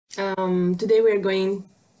Today we're going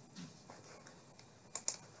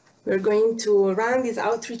to run this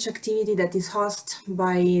outreach activity that is hosted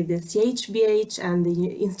by the CHBH and the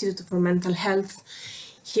Institute for Mental Health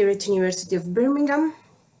here at University of Birmingham.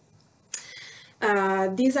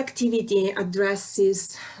 This activity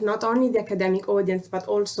addresses not only the academic audience, but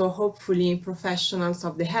also hopefully professionals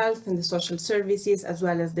of the health and the social services, as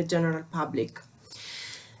well as the general public.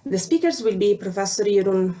 The speakers will be Professor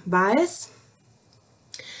Jeroen Vaes.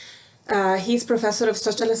 He's professor of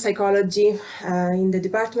social psychology in the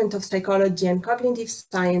Department of Psychology and Cognitive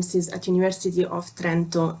Sciences at University of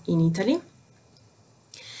Trento in Italy.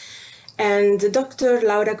 And Dr.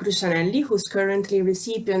 Laura Crucianelli, who's currently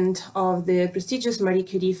recipient of the prestigious Marie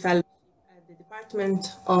Curie Fellowship at the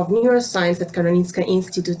Department of Neuroscience at Karolinska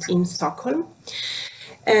Institute in Stockholm.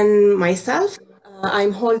 And myself,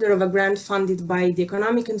 I'm holder of a grant funded by the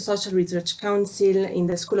Economic and Social Research Council in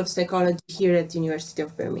the School of Psychology here at the University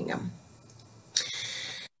of Birmingham.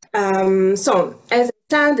 So, as I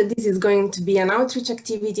said, this is going to be an outreach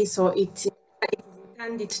activity, so it is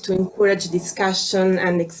intended to encourage discussion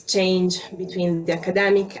and exchange between the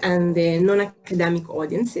academic and the non-academic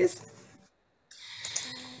audiences.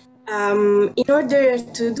 In order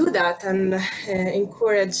to do that and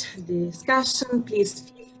encourage the discussion, please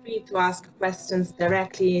feel free to ask questions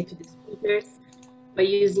directly to the speakers by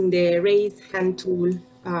using the raise hand tool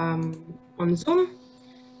on Zoom.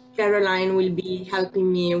 Caroline will be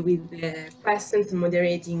helping me with the questions and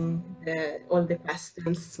moderating all the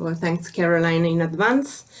questions. So thanks, Caroline, in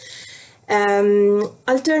advance.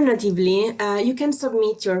 Alternatively, you can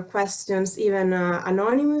submit your questions even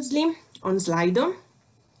anonymously on Slido.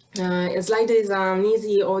 Slido is an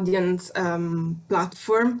easy audience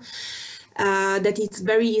platform that it's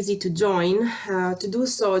very easy to join. To do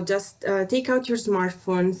so, just take out your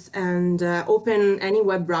smartphones and open any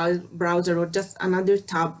web browser or just another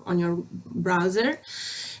tab on your browser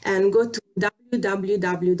and go to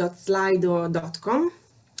www.slido.com.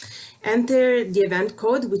 Enter the event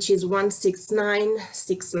code, which is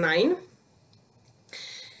 16969.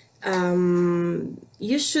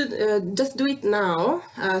 You should just do it now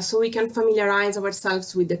so we can familiarize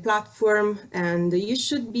ourselves with the platform, and you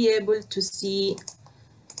should be able to see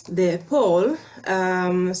the poll.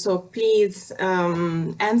 So please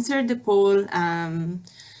answer the poll and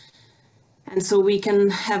so we can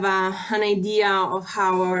have an idea of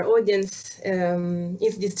how our audience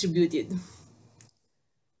is distributed.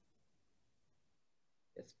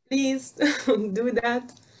 Please do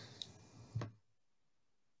that.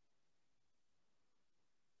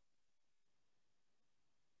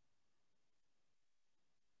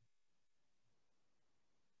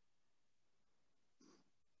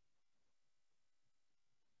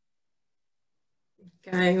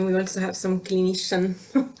 Okay, we also have some clinician.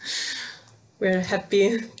 We're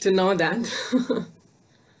happy to know that.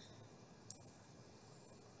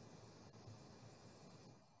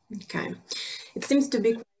 Okay, it seems to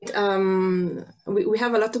be quite, we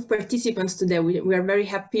have a lot of participants today. We are very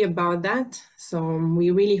happy about that. So we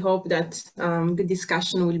really hope that good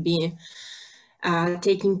discussion will be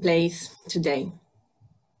taking place today.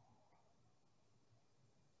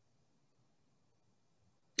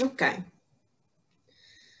 Okay.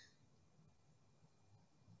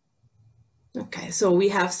 Okay, so we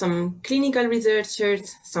have some clinical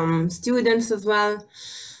researchers, some students as well,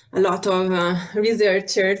 a lot of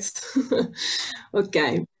researchers.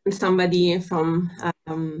 Okay, and somebody from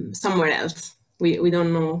somewhere else. We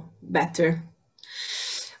don't know better.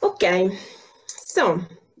 Okay, so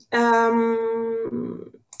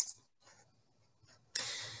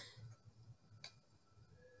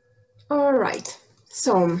all right.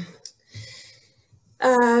 So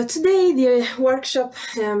today the workshop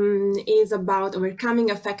is about overcoming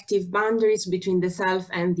affective boundaries between the self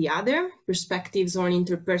and the other, perspectives on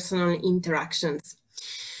interpersonal interactions.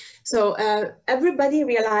 So everybody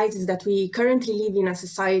realizes that we currently live in a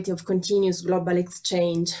society of continuous global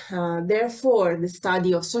exchange. Therefore, the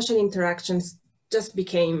study of social interactions just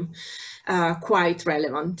became quite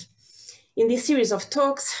relevant. In this series of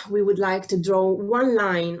talks, we would like to draw one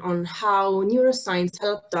line on how neuroscience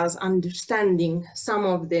helped us understanding some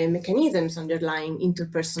of the mechanisms underlying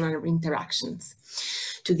interpersonal interactions.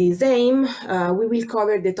 To this aim, we will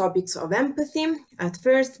cover the topics of empathy, at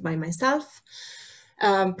first by myself.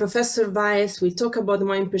 Professor Vaes will talk about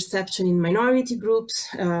mind perception in minority groups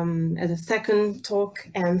as a second talk.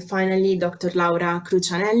 And finally, Dr. Laura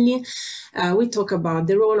Crucianelli will talk about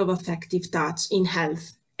the role of affective touch in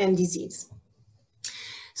health and disease.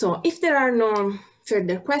 So if there are no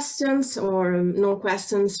further questions or no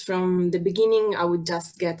questions from the beginning, I would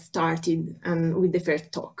just get started with the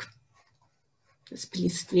first talk.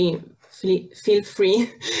 please feel free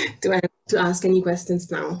to ask any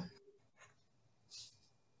questions now.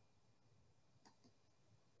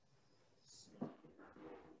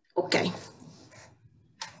 Okay.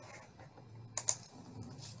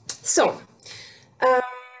 So,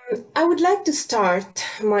 I would like to start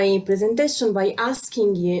my presentation by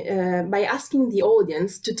asking the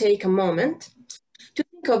audience to take a moment to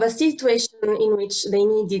think of a situation in which they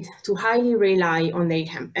needed to highly rely on their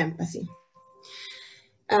empathy.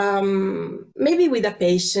 Maybe with a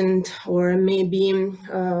patient, or maybe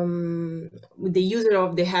with the user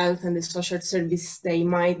of the health and the social service they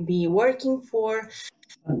might be working for,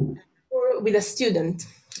 or with a student.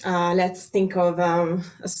 Let's think of a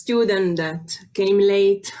student that came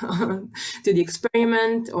late to the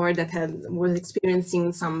experiment, or that was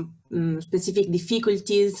experiencing some specific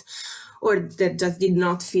difficulties, or that just did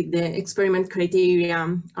not fit the experiment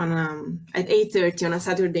criteria at 8:30 on a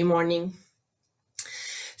Saturday morning.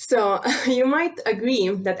 So you might agree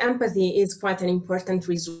that empathy is quite an important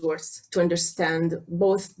resource to understand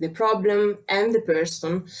both the problem and the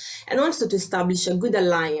person, and also to establish a good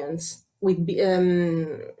alliance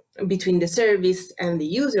between the service and the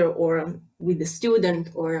user, or with the student,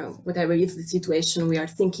 or whatever is the situation we are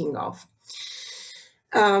thinking of.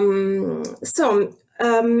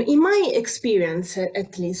 In my experience,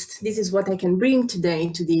 at least, this is what I can bring today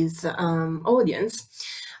to this audience.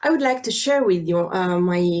 I would like to share with you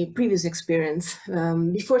my previous experience.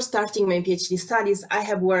 Before starting my PhD studies, I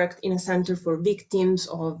have worked in a center for victims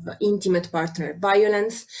of intimate partner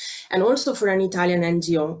violence, and also for an Italian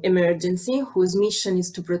NGO, Emergency, whose mission is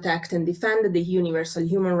to protect and defend the universal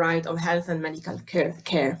human right of health and medical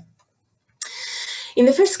care. In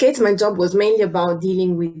the first case, my job was mainly about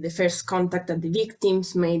dealing with the first contact that the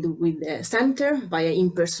victims made with the center via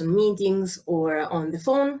in-person meetings or on the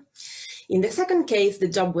phone. In the second case, the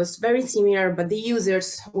job was very similar, but the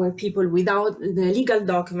users were people without the legal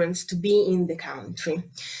documents to be in the country.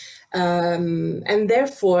 And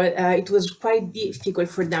therefore, it was quite difficult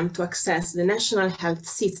for them to access the national health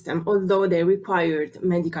system, although they required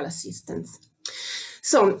medical assistance.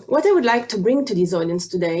 So what I would like to bring to this audience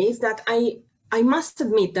today is that I must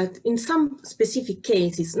admit that in some specific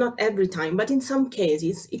cases, not every time, but in some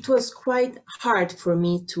cases, it was quite hard for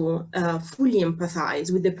me to fully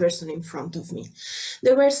empathize with the person in front of me.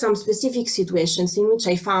 There were some specific situations in which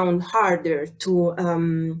I found harder to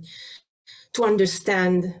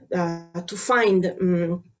understand, to find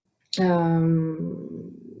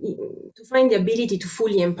the ability to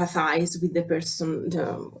fully empathize with the person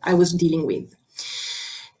I was dealing with.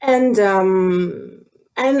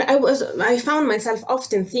 And I found myself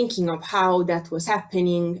often thinking of how that was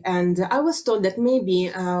happening, and I was told that maybe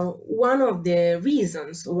one of the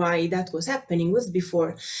reasons why that was happening was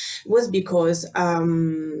because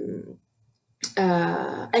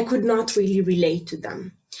I could not really relate to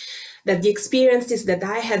them. That the experiences that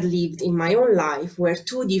I had lived in my own life were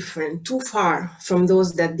too different, too far from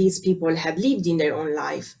those that these people had lived in their own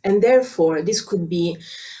life, and therefore this could be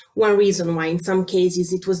one reason why in some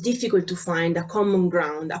cases it was difficult to find a common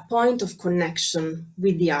ground, a point of connection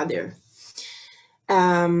with the other.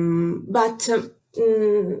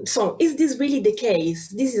 So is this really the case?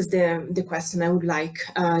 This is the question I would like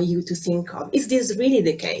you to think of. Is this really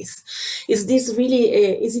the case? Is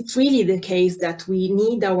it really the case that we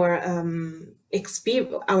need our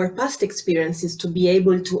past experiences to be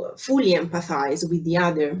able to fully empathize with the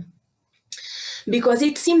other? Because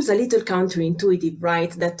it seems a little counterintuitive,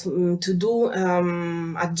 right? That to do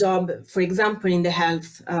a job, for example, in the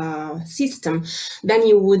health system, then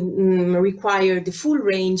you would require the full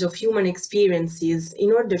range of human experiences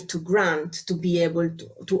in order to grant to be able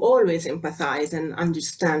to always empathize and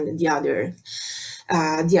understand the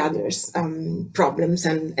other's problems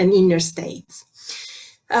and inner states.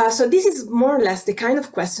 So this is more or less the kind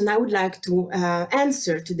of question I would like to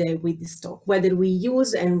answer today with this talk, whether we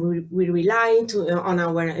use and we rely on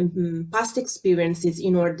our past experiences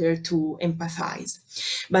in order to empathize.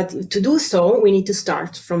 But to do so, we need to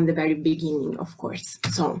start from the very beginning, of course.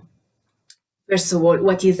 So first of all,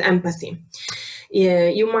 what is empathy?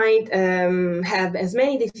 You might have as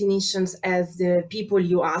many definitions as the people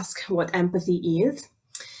you ask what empathy is.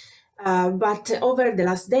 But over the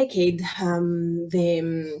last decade,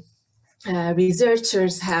 the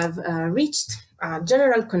researchers have reached a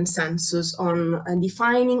general consensus on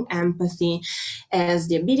defining empathy as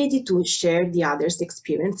the ability to share the other's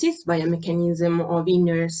experiences by a mechanism of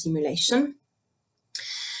inner simulation,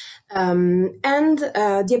 and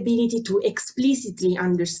the ability to explicitly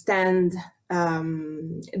understand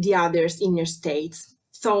the other's inner states,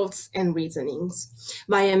 thoughts and reasonings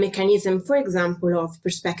by a mechanism, for example, of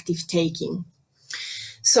perspective taking.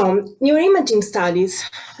 So neuroimaging studies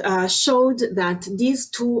showed that these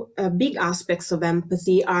two big aspects of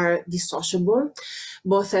empathy are dissociable,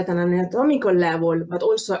 both at an anatomical level, but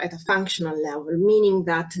also at a functional level, meaning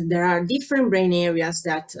that there are different brain areas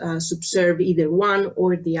that subserve either one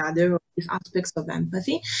or the other of these aspects of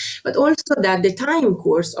empathy, but also that the time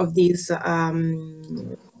course of these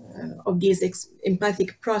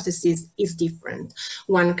empathic processes is different.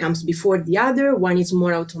 One comes before the other, one is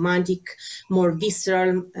more automatic, more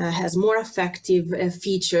visceral, has more affective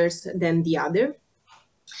features than the other.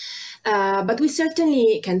 But we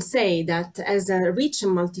certainly can say that as a rich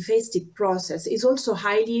and multifaceted process is also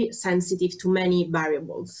highly sensitive to many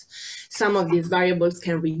variables. Some of these variables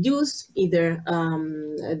can reduce either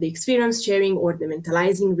the experience sharing or the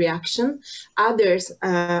mentalizing reaction. Other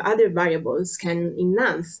variables can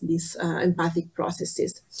enhance these empathic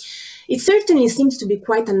processes. It certainly seems to be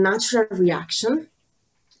quite a natural reaction.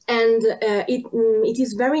 And it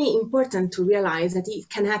is very important to realize that it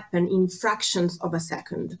can happen in fractions of a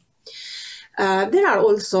second. There are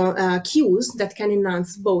also cues that can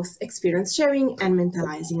enhance both experience sharing and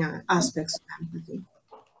mentalizing aspects of empathy.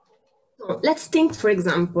 So let's think, for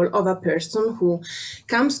example, of a person who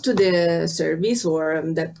comes to the service or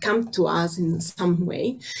that comes to us in some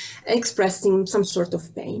way, expressing some sort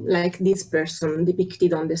of pain, like this person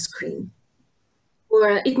depicted on the screen.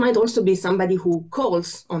 Or it might also be somebody who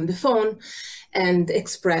calls on the phone and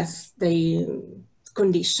express the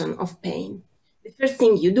condition of pain. The first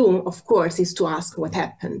thing you do, of course, is to ask what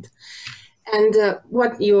happened. And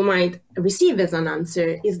what you might receive as an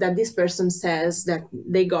answer is that this person says that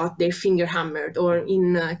they got their finger hammered, or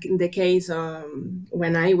in the case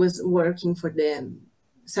when I was working for the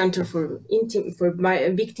Center for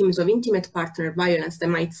Victims of Intimate Partner Violence, they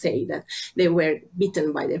might say that they were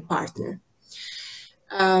beaten by their partner.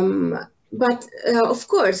 But of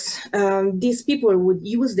course, these people would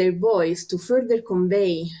use their voice to further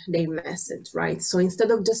convey their message, right? So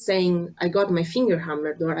instead of just saying, I got my finger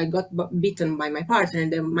hammered, or I got beaten by my partner,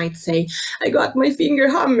 they might say, I got my finger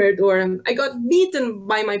hammered, or I got beaten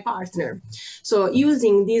by my partner. So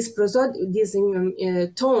using this tone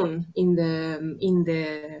in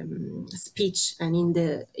the speech and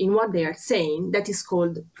in what they are saying, that is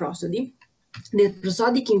called prosody. The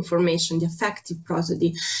prosodic information, the affective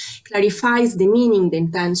prosody, clarifies the meaning, the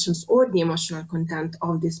intentions, or the emotional content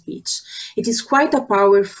of the speech. It is quite a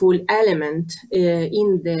powerful element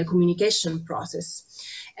in the communication process.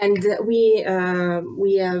 And we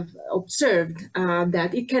have observed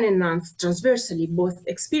that it can enhance transversally both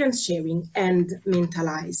experience sharing and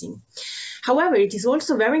mentalizing. However, it is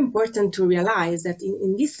also very important to realize that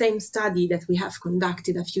in this same study that we have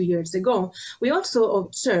conducted a few years ago, we also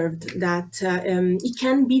observed that it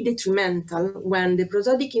can be detrimental when the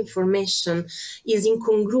prosodic information is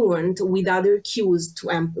incongruent with other cues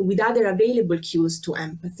with other available cues to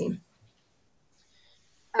empathy.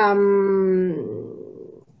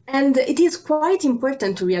 And it is quite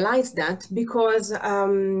important to realize that because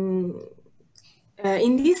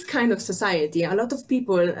in this kind of society, a lot of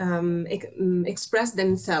people express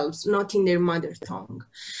themselves not in their mother tongue.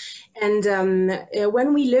 And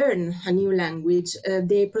when we learn a new language,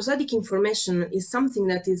 the prosodic information is something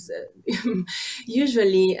that is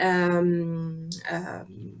usually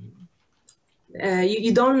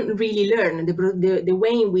you don't really learn the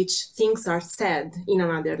way in which things are said in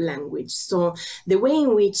another language. So the way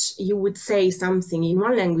in which you would say something in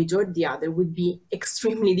one language or the other would be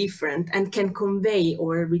extremely different and can convey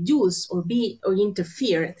or reduce or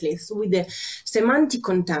interfere at least with the semantic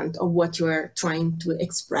content of what you are trying to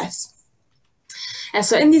express.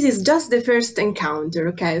 And this is just the first encounter,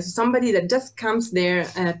 okay? So somebody that just comes there,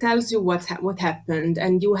 tells you what happened,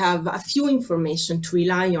 and you have a few information to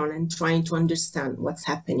rely on and trying to understand what's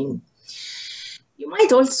happening. You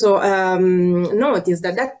might also notice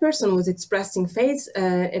that that person was expressing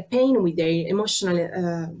a pain with their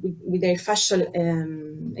emotional, with their facial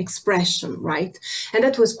expression, right? And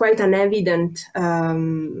that was quite an evident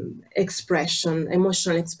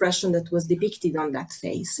emotional expression that was depicted on that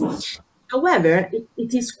face. However,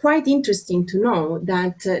 it is quite interesting to know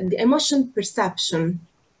that the emotion perception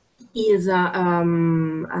is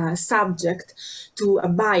subject to a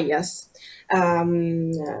bias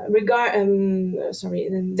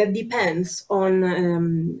that depends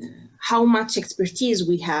on how much expertise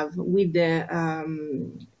we have with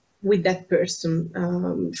that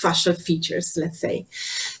person, facial features, let's say.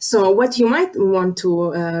 So what you might want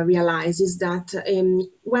to realize is that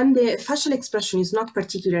when the facial expression is not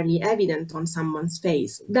particularly evident on someone's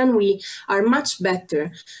face, then we are much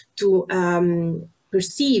better to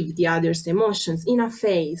perceive the other's emotions in a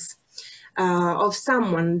face of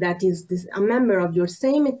someone that is a member of your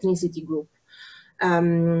same ethnicity group,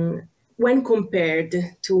 when compared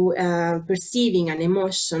to perceiving an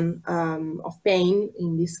emotion of pain,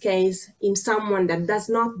 in this case, in someone that does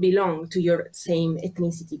not belong to your same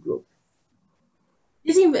ethnicity group.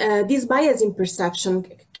 This bias in perception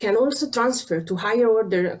can also transfer to higher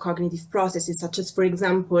order cognitive processes, such as, for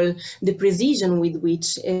example, the precision with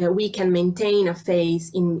which we can maintain a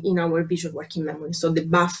phase in our visual working memory. So the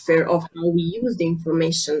buffer of how we use the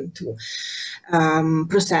information to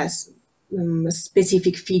process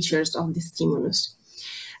specific features of the stimulus.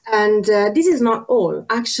 And this is not all.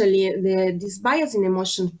 Actually, this bias in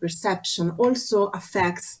emotion perception also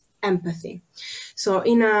affects empathy. So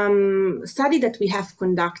in a study that we have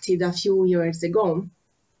conducted a few years ago,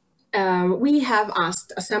 we have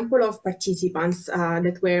asked a sample of participants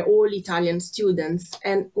that were all Italian students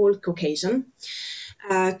and all Caucasian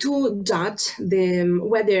to judge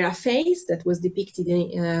whether a face that was depicted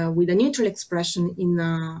with a neutral expression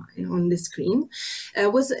on the screen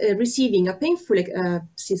was receiving a painful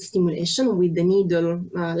stimulation with the needle,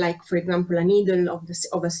 like, for example, a needle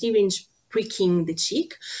of a syringe pricking the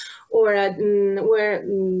cheek, or were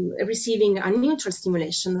receiving a neutral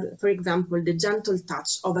stimulation, for example, the gentle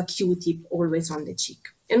touch of a Q-tip always on the cheek.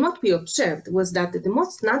 And what we observed was that the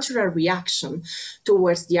most natural reaction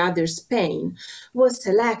towards the other's pain was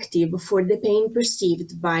selective for the pain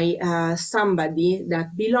perceived by somebody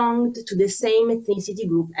that belonged to the same ethnicity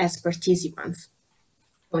group as participants,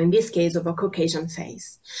 or in this case of a Caucasian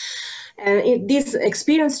face. This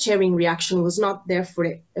experience sharing reaction was not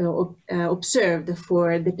therefore observed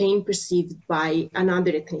for the pain perceived by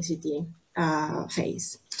another ethnicity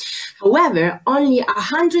face. However, only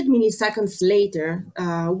 100 milliseconds later,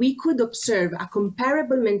 we could observe a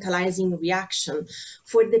comparable mentalizing reaction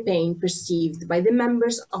for the pain perceived by the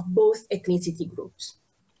members of both ethnicity groups.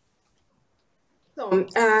 So,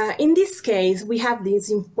 in this case, we have this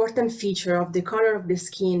important feature of the color of the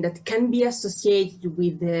skin that can be associated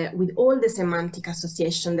with all the semantic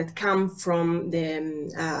association that come from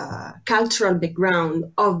the cultural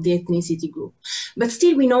background of the ethnicity group. But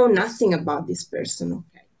still, we know nothing about this person. Okay?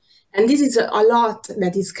 And this is a lot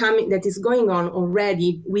that is going on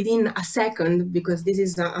already within a second, because this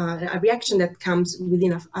is a reaction that comes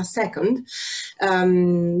within a second,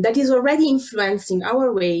 that is already influencing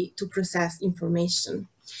our way to process information.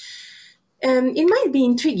 It might be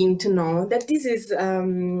intriguing to know that this is,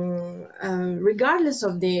 regardless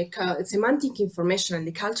of the semantic information and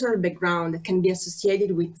the cultural background that can be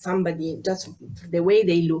associated with somebody just the way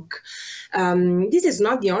they look, this is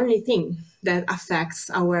not the only thing that affects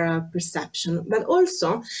our perception, but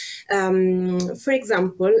also, for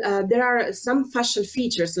example, there are some facial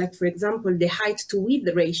features, like, for example, the height to width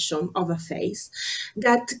ratio of a face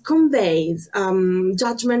that conveys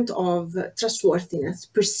judgment of trustworthiness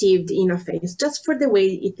perceived in a face just for the way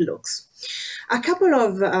it looks. A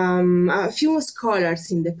few scholars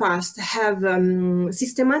in the past have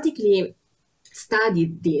systematically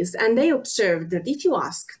studied this, and they observed that if you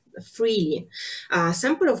ask freely a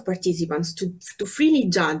sample of participants to freely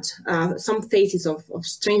judge some faces of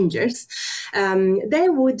strangers, they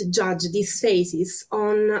would judge these faces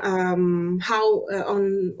on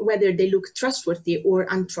on whether they look trustworthy or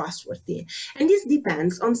untrustworthy. And this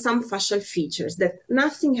depends on some facial features that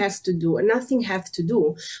nothing have to do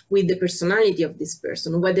with the personality of this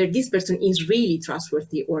person, whether this person is really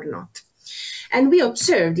trustworthy or not. And we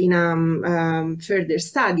observed in a further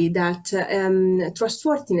study that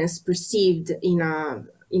trustworthiness perceived in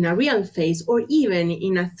a real face, or even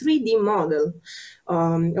in a 3D model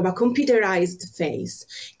of a computerized face,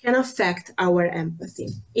 can affect our empathy.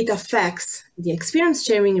 It affects the experience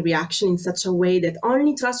sharing reaction in such a way that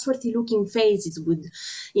only trustworthy looking faces would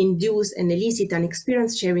induce and elicit an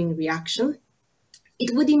experience sharing reaction.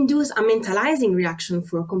 It would induce a mentalizing reaction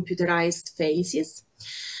for computerized faces.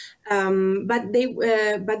 But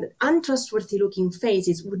untrustworthy looking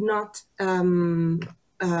faces would not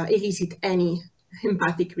elicit any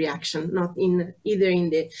empathic reaction, not either in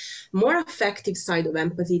the more affective side of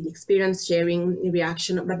empathy, the experience sharing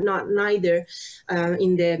reaction, but neither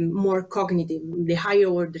in the more cognitive, the higher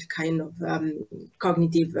order kind of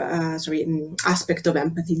cognitive aspect of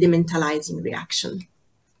empathy, the mentalizing reaction.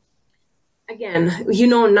 Again, you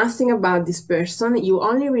know nothing about this person, you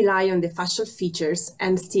only rely on the facial features,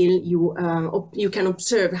 and still you can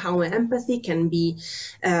observe how empathy can be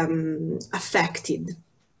affected.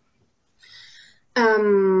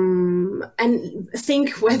 And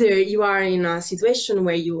think whether you are in a situation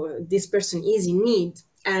where this person is in need,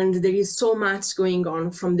 and there is so much going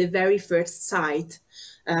on from the very first sight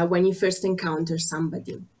when you first encounter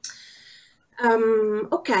somebody.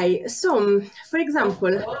 Okay, so for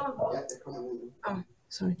example,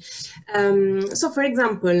 so for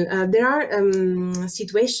example, there are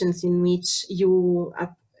situations in which you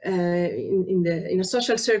in a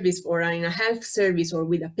social service or in a health service or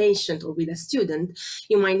with a patient or with a student,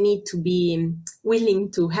 you might need to be willing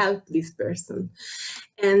to help this person.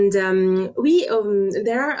 And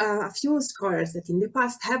there are a few scholars that in the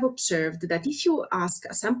past have observed that if you ask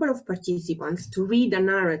a sample of participants to read a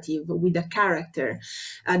narrative with a character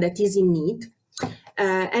that is in need,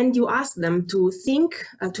 and you ask them to think,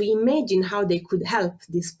 to imagine how they could help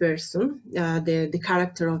this person, the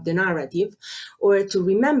character of the narrative, or to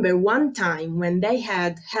remember one time when they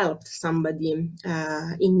had helped somebody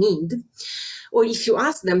in need, or if you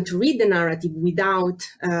ask them to read the narrative without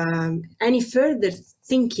any further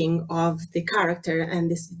thinking of the character and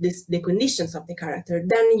the conditions of the character,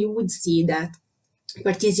 then you would see that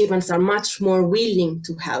participants are much more willing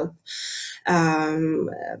to help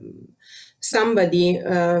somebody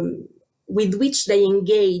with which they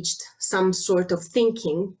engaged some sort of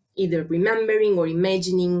thinking, either remembering or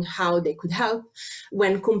imagining how they could help,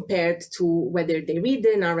 when compared to whether they read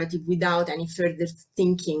the narrative without any further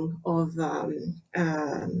thinking of on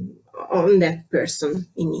that person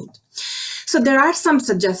in need. So there are some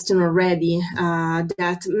suggestions already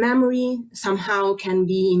that memory somehow can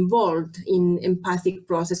be involved in empathic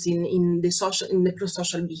processing in the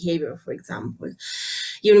prosocial behavior, for example.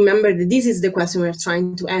 You remember that this is the question we're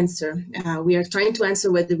trying to answer. We are trying to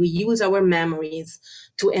answer whether we use our memories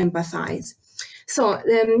to empathize. So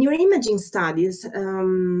neuroimaging studies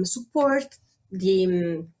support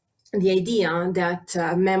the idea that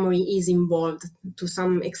memory is involved to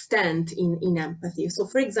some extent in empathy. So,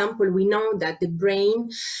 for example, we know that the brain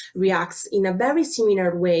reacts in a very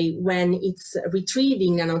similar way when it's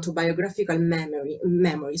retrieving an autobiographical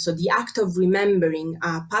memory. So the act of remembering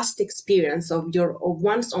a past experience of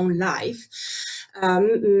one's own life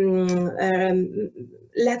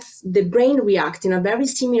lets the brain react in a very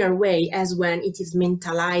similar way as when it is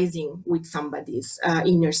mentalizing with somebody's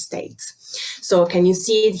inner states. So can you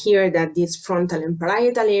see it here that this frontal and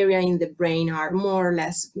parietal area in the brain are more or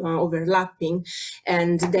less overlapping,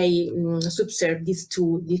 and they subserve these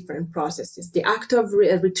two different processes. The act of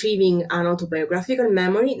retrieving an autobiographical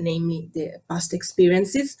memory, namely the past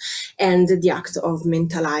experiences, and the act of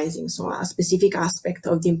mentalizing, so a specific aspect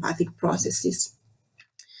of the empathic processes.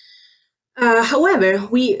 However,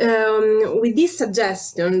 with this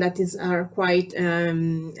suggestion that are quite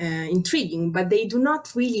intriguing, but they do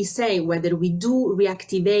not really say whether we do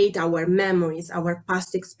reactivate our memories, our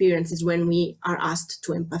past experiences when we are asked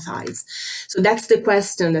to empathize. So that's the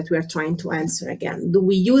question that we are trying to answer again. Do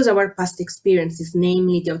we use our past experiences,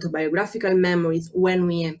 namely the autobiographical memories, when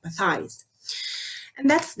we empathize? And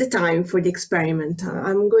that's the time for the experiment.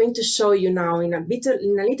 I'm going to show you now in a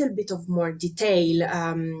little bit of more detail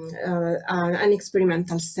an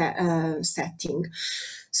experimental setting.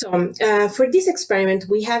 So for this experiment,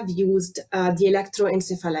 we have used the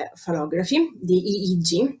electroencephalography, the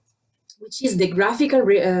EEG, which is the graphical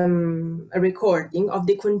recording of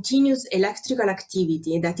the continuous electrical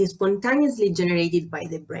activity that is spontaneously generated by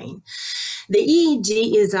the brain. The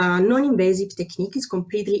EEG is a non-invasive technique. It's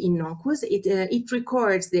completely innocuous. It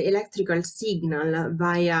records the electrical signal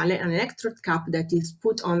via an electrode cap that is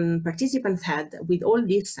put on participant's head with all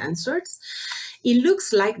these sensors. It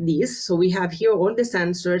looks like this. So we have here all the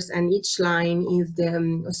sensors, and each line is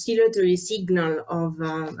the oscillatory signal of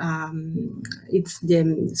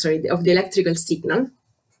of the electrical signal.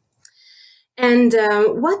 And the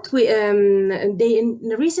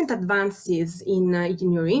recent advances in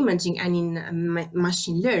neuroimaging and in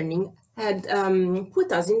machine learning had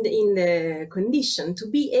put us in the condition to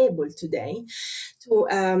be able today to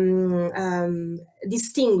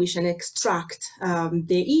distinguish and extract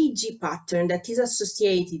the EEG pattern that is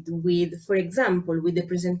associated with, for example, with the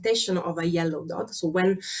presentation of a yellow dot. So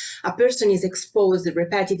when a person is exposed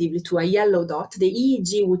repetitively to a yellow dot, the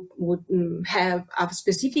EEG would have a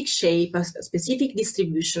specific shape, a specific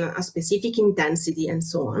distribution, a specific intensity, and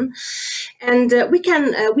so on. And we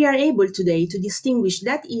are able today to distinguish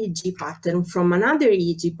that EEG pattern from another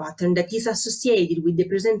EEG pattern that is associated with the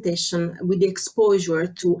presentation, with the exposure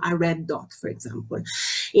to a red dot, for example,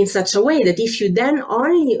 in such a way that if you then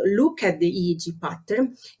only look at the EEG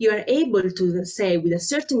pattern, you are able to say with a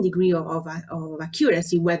certain degree of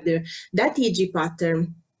accuracy whether that EEG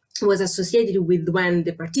pattern was associated with when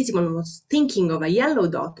the participant was thinking of a yellow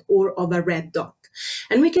dot or of a red dot.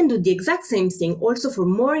 And we can do the exact same thing also for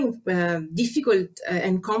more difficult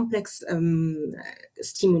and complex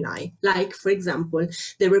stimuli, like, for example,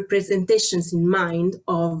 the representations in mind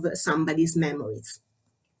of somebody's memories.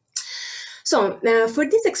 So for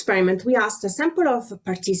this experiment, we asked a sample of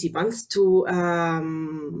participants to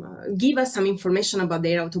give us some information about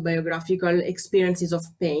their autobiographical experiences of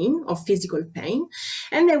pain, of physical pain,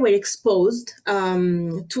 and they were exposed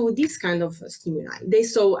to this kind of stimuli. They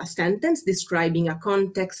saw a sentence describing a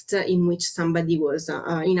context in which somebody was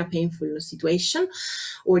in a painful situation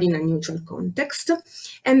or in a neutral context,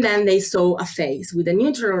 and then they saw a face with a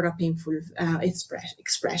neutral or a painful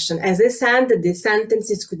expression. As I said, the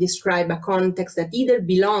sentences could describe a context that either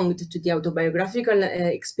belonged to the autobiographical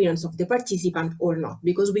experience of the participant or not,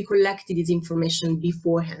 because we collected this information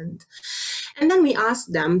beforehand. And then we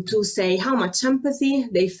asked them to say how much empathy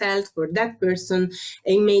they felt for that person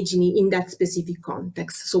imagining in that specific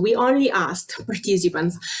context. So we only asked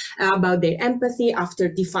participants about their empathy after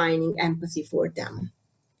defining empathy for them.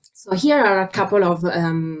 So here are a couple of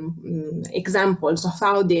examples of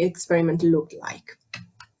how the experiment looked like.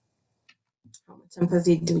 How much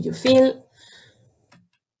empathy do you feel?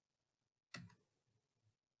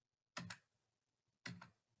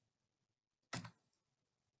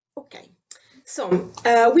 Okay, so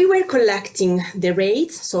we were collecting the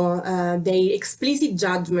rates, so the explicit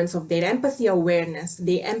judgments of their empathy awareness,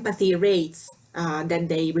 the empathy rates that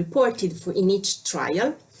they reported in each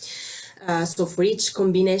trial. So for each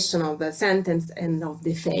combination of the sentence and of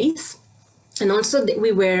the face. And also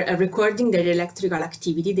we were recording their electrical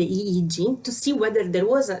activity, the EEG, to see whether there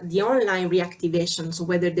was the online reactivation, so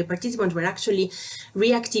whether the participants were actually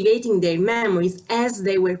reactivating their memories as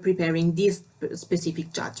they were preparing this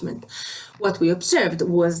specific judgment. What we observed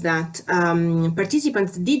was that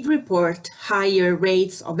participants did report higher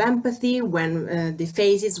rates of empathy when the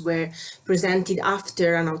phases were presented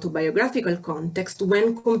after an autobiographical context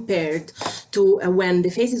when compared to when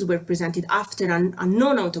the phases were presented after a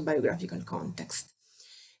non-autobiographical context.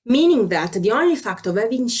 Meaning that the only fact of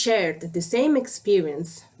having shared the same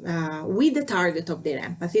experience with the target of their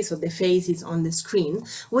empathy, so the faces on the screen,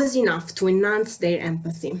 was enough to enhance their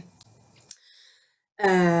empathy.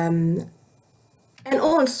 And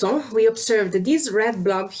also, we observed that this red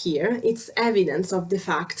blob here, it's evidence of the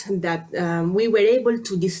fact that we were able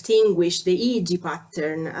to distinguish the EEG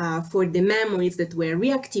pattern for the memories that were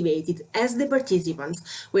reactivated as the participants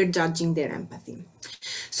were judging their empathy.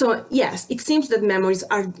 So yes, it seems that memories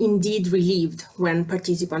are indeed relieved when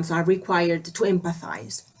participants are required to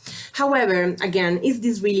empathize. However, again, is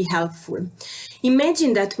this really helpful?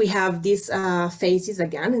 Imagine that we have these phases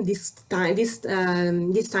again, this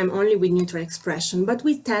time only with neutral expression, but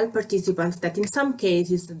we tell participants that in some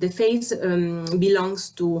cases the phase belongs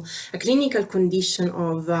to a clinical condition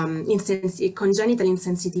of congenital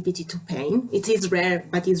insensitivity to pain. It is rare,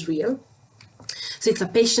 but is real. So it's a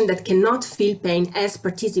patient that cannot feel pain as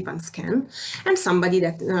participants can, and somebody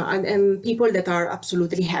that, and people that are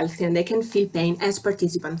absolutely healthy and they can feel pain as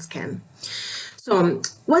participants can. So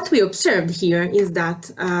what we observed here is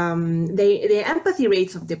that the empathy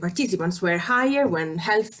rates of the participants were higher when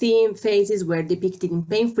healthy phases were depicted in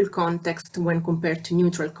painful context when compared to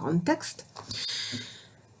neutral context.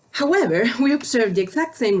 However, we observed the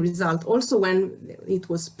exact same result also when it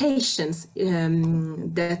was patients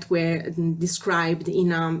that were described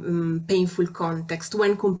in a painful context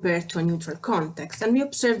when compared to a neutral context. And we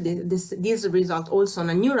observed this result also on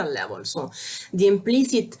a neural level. So the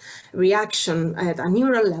implicit reaction at a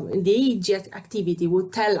neural level, the EEG activity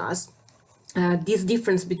would tell us this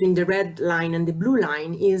difference between the red line and the blue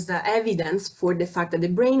line is evidence for the fact that the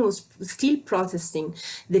brain was still processing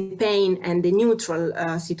the pain and the neutral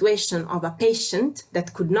situation of a patient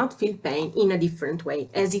that could not feel pain in a different way,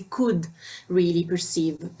 as it could really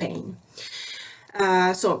perceive pain.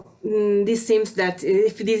 This seems that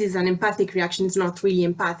if this is an empathic reaction, it's not really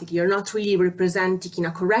empathic. You're not really representing in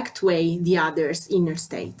a correct way the other's inner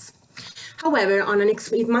states. However,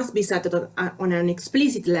 it must be said that on an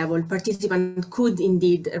explicit level, participants could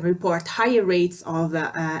indeed report higher rates of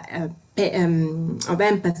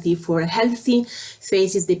empathy for healthy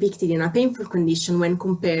faces depicted in a painful condition when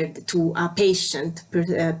compared to a patient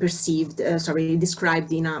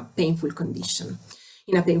described in a painful condition,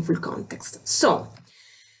 in a painful context. So,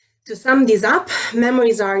 to sum this up,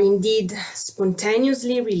 memories are indeed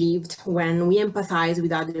spontaneously relieved when we empathize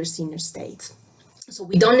with others' inner states. So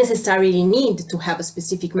we don't necessarily need to have a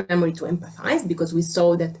specific memory to empathize, because we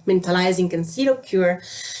saw that mentalizing can still occur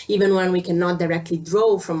even when we cannot directly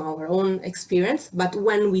draw from our own experience. But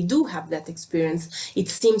when we do have that experience, it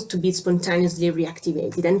seems to be spontaneously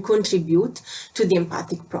reactivated and contribute to the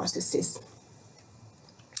empathic processes.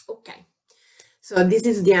 Okay, so this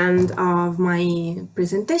is the end of my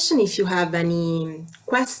presentation. If you have any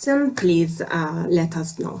question, please let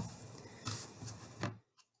us know.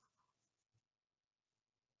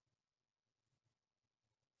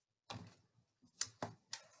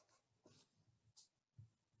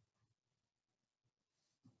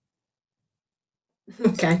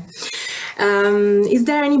 Okay. Is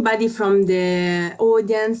there anybody from the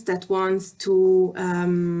audience that wants to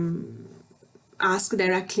ask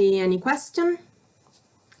directly any question?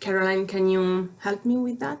 Caroline, can you help me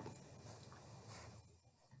with that?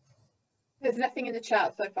 There's nothing in the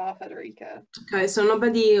chat so far, Federica. Okay, so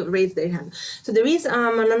nobody raised their hand. So there is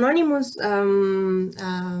an anonymous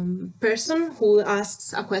person who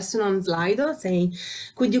asks a question on Slido saying,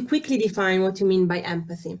 could you quickly define what you mean by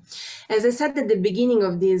empathy? As I said at the beginning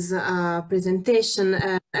of this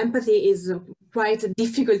presentation, empathy is quite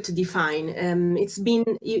difficult to define. It's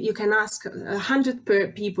been, you can ask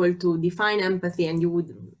 100 people to define empathy and you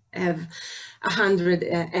would have 100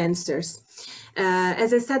 answers.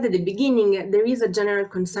 As I said at the beginning, there is a general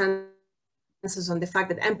consensus on the fact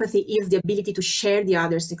that empathy is the ability to share the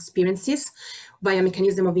other's experiences by a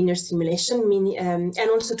mechanism of inner simulation, and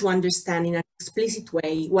also to understand in an explicit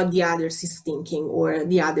way what the others is thinking or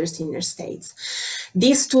the other's inner states.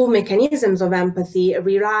 These two mechanisms of empathy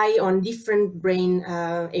rely on different brain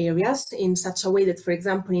areas in such a way that, for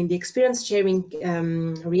example, in the experience sharing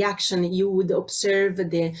reaction, you would observe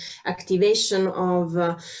the activation of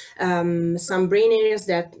some brain areas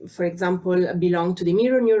that, for example, belong to the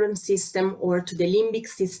mirror neuron system or to the limbic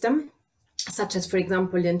system, such as, for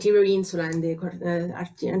example, the anterior insula and the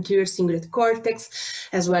anterior cingulate cortex,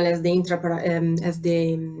 as well as the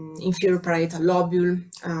inferior parietal lobule,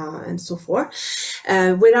 and so forth.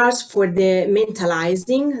 Whereas for the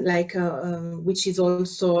mentalizing, like which is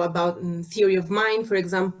also about theory of mind, for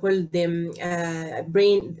example, the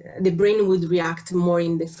brain would react more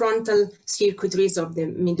in the frontal circuitries of the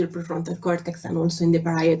middle prefrontal cortex and also in the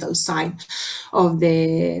parietal side of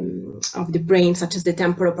the brain, such as the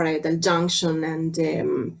temporoparietal junction and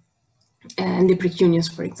the precuneus,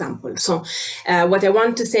 for example. So what I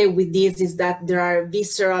want to say with this is that there are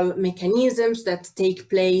visceral mechanisms that take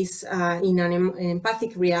place in an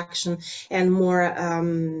empathic reaction and more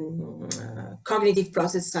cognitive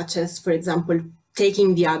process, such as, for example,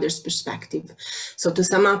 taking the other's perspective. So to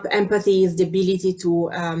sum up, empathy is the ability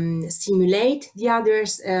to simulate the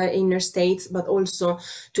other's inner states, but also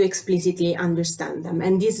to explicitly understand them.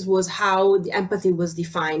 And this was how the empathy was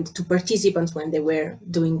defined to participants when they were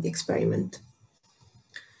doing the experiment.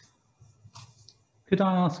 Could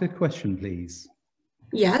I ask a question, please?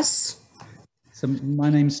 Yes. So my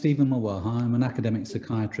name's Stephen Mawaha. I'm an academic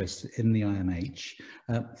psychiatrist in the IMH.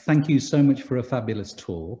 Thank you so much for a fabulous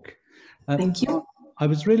talk. Thank you. I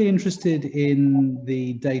was really interested in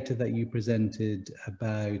the data that you presented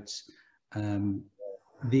about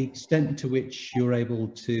the extent to which you're able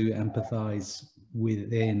to empathize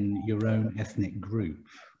within your own ethnic group.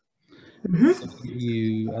 Mm-hmm.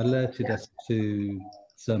 You alerted us to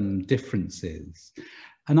some differences.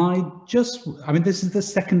 And I mean, this is the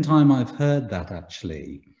second time I've heard that,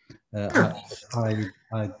 actually.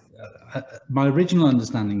 My original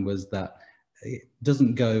understanding was that it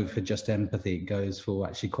doesn't go for just empathy, it goes for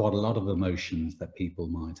actually quite a lot of emotions that people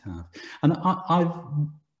might have. And I've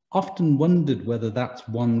often wondered whether that's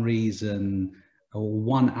one reason or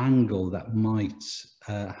one angle that might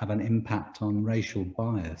have an impact on racial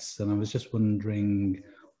bias. And I was just wondering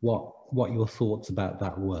what your thoughts about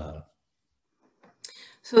that were.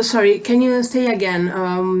 So sorry, can you say again?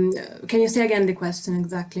 Can you say again the question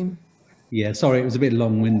exactly? Yeah, sorry, it was a bit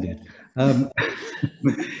long-winded.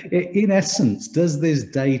 In essence, does this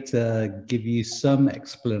data give you some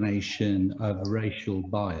explanation of racial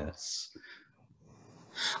bias?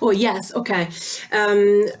 Oh, yes. Okay.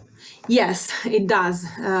 Yes, it does.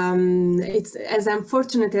 It's as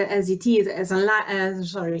unfortunate as it is, as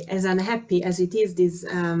unhappy as it is, this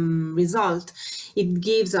result. It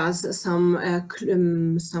gives us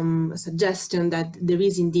some suggestion that there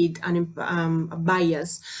is indeed a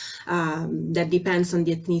bias that depends on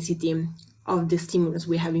the ethnicity of the stimulus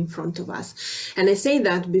we have in front of us. And I say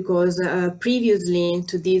that because previously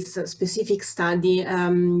to this specific study,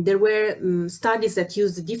 there were studies that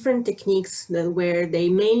used different techniques where they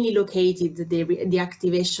mainly located the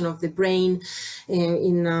activation of the brain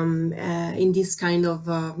in this kind of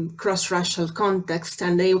cross-racial context.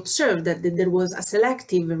 And they observed that there was a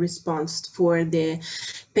selective response for the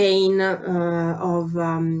pain of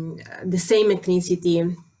the same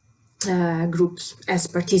ethnicity groups as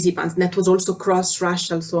participants. That was also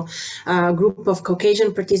cross-racial, so a group of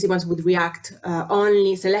Caucasian participants would react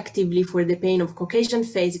only selectively for the pain of Caucasian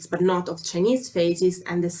faces, but not of Chinese faces,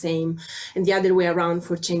 and the other way around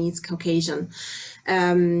for Chinese Caucasian.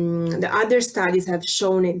 The other studies have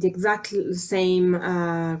shown the exact same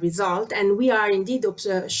result, and we are indeed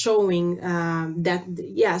showing that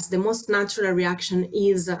yes, the most natural reaction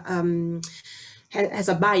is has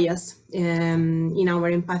a bias in our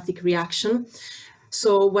empathic reaction.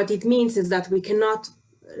 So what it means is that we cannot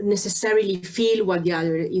necessarily feel what the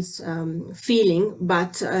other is feeling,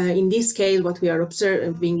 but in this case what we are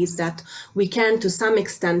observing is that we can to some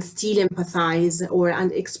extent still empathize or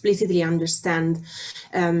explicitly understand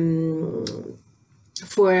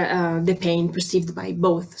for the pain perceived by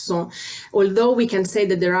both. So although we can say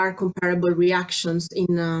that there are comparable reactions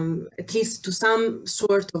in at least to some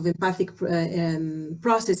sort of empathic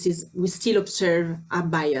processes, we still observe a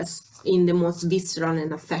bias in the most visceral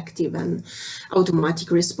and affective and automatic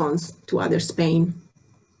response to others' pain.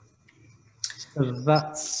 So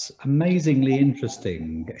that's amazingly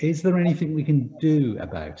interesting. Is there anything we can do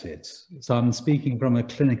about it? So I'm speaking from a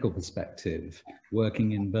clinical perspective,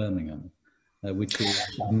 working in Birmingham, which is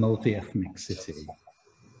a multi-ethnic city.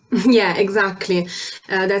 Yeah, exactly.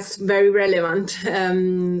 That's very relevant.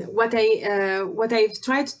 What I've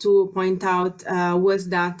tried to point out was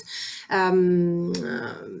that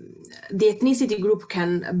the ethnicity group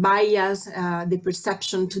can bias the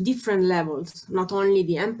perception to different levels, not only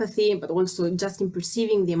the empathy, but also just in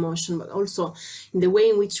perceiving the emotion, but also in the way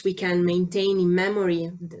in which we can maintain in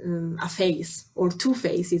memory a phase or two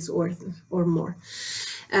phases or more.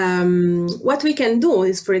 What we can do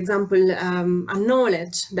is, for example,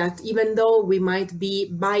 acknowledge that even though we might be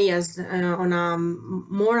biased on a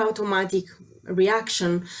more automatic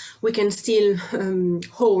reaction, we can still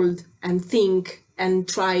hold and think and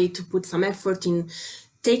try to put some effort in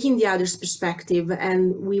taking the other's perspective.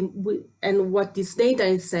 And and what this data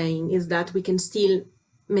is saying is that we can still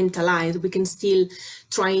mentalize, we can still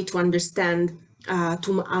try to understand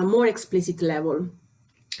to a more explicit level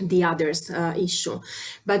the other's issue.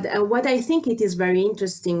 But what I think it is very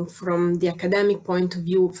interesting from the academic point of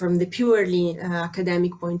view, from the purely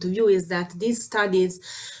academic point of view, is that these studies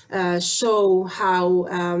show how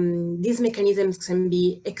these mechanisms can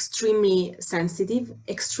be extremely sensitive,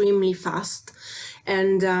 extremely fast.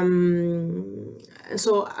 And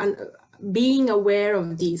so being aware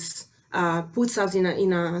of this puts us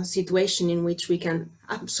in a situation in which we can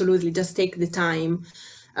absolutely just take the time,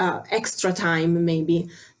 extra time maybe,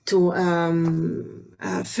 to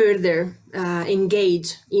further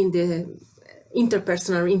engage in the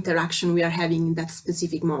interpersonal interaction we are having in that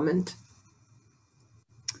specific moment.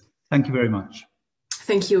 Thank you very much.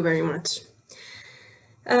 Thank you very much.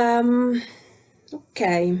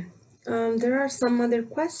 Okay, there are some other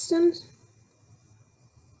questions.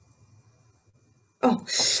 Oh,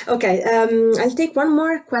 okay. I'll take one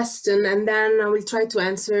more question and then I will try to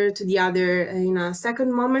answer to the other in a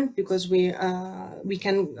second moment, because we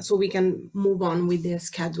can move on with the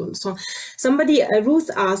schedule. So somebody,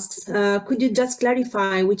 Ruth asks, could you just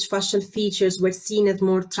clarify which facial features were seen as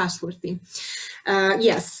more trustworthy?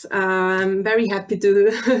 Yes, I'm very happy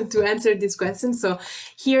to to answer this question. So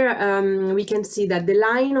here we can see that the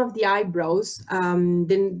line of the eyebrows,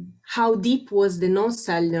 then how deep was the nose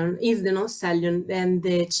salion, and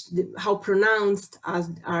how pronounced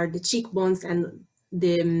are the cheekbones and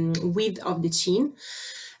the width of the chin,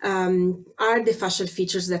 are the facial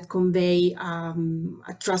features that convey a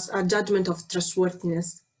judgment of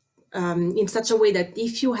trustworthiness in such a way that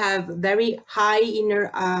if you have very high inner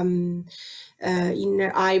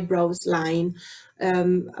eyebrows line,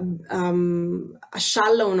 a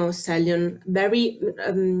shallow nose salion,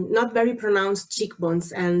 not very pronounced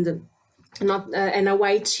cheekbones, and and a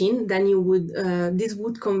wide chin, then you would this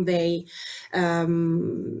would convey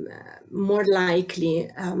more likely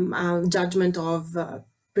a judgment of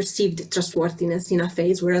perceived trustworthiness in a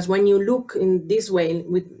face. Whereas when you look in this way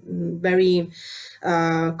with very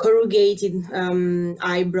corrugated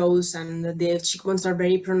eyebrows and the cheekbones are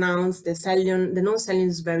very pronounced, the nose salion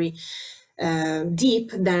is very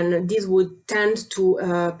deep, then this would tend to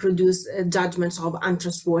produce judgments of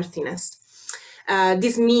untrustworthiness.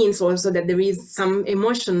 This means also that there is some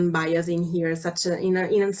emotion bias in here,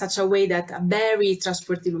 in such a way that a very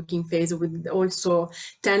trustworthy looking face would also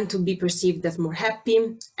tend to be perceived as more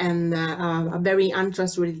happy, and a very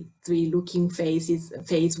untrustworthy looking face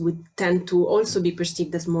would tend to also be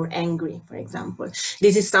perceived as more angry, for example.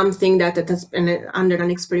 This is something that under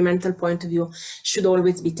an experimental point of view should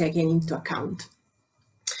always be taken into account.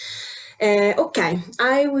 Okay,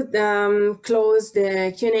 I would close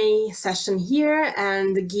the Q&A session here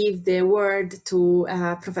and give the word to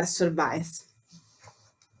Professor Vaes.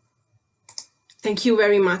 Thank you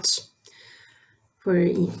very much for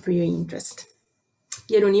your interest.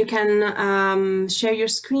 Jeroen, you can share your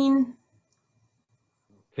screen.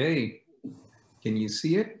 Okay, can you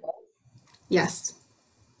see it? Yes.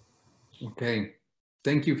 Okay,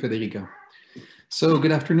 thank you, Federica. So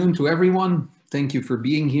good afternoon to everyone. Thank you for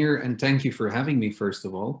being here, and thank you for having me, first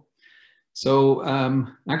of all. So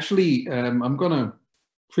actually, I'm gonna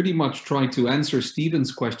pretty much try to answer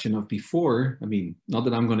Stephen's question of before. I mean, not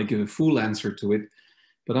that I'm going to give a full answer to it,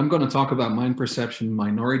 but I'm going to talk about mind perception in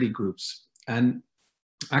minority groups. And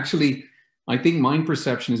actually, I think mind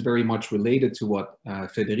perception is very much related to what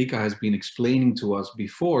Federica has been explaining to us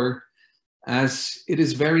before, as it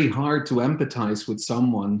is very hard to empathize with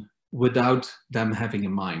someone without them having a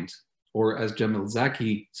mind. Or as Jamil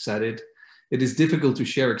Zaki said it, it is difficult to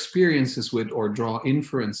share experiences with or draw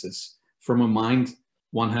inferences from a mind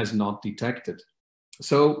one has not detected.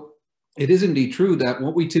 So it is indeed true that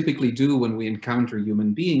what we typically do when we encounter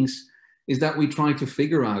human beings is that we try to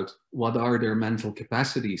figure out what are their mental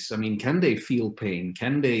capacities. I mean, can they feel pain?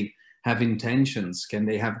 Can they have intentions? Can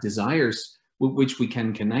they have desires with which we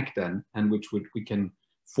can connect then and which we can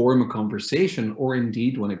form a conversation, or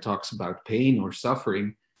indeed when it talks about pain or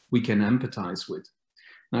suffering, we can empathize with.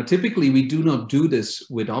 Now, typically we do not do this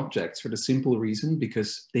with objects for the simple reason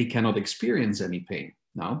because they cannot experience any pain.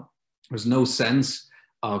 Now, there's no sense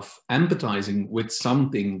of empathizing with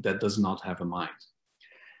something that does not have a mind.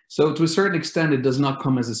 So to a certain extent, it does not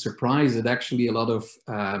come as a surprise that actually a lot of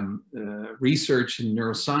research in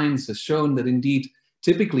neuroscience has shown that indeed,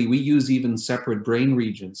 typically we use even separate brain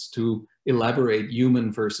regions to elaborate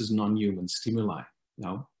human versus non-human stimuli.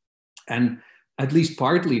 No? And at least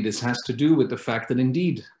partly this has to do with the fact that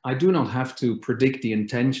indeed, I do not have to predict the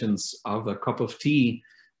intentions of a cup of tea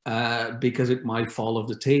because it might fall off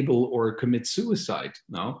the table or commit suicide.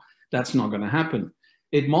 No, that's not going to happen.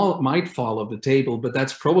 It might fall off the table, but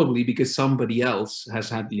that's probably because somebody else has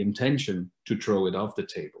had the intention to throw it off the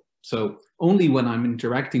table. So only when I'm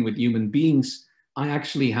interacting with human beings, I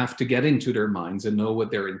actually have to get into their minds and know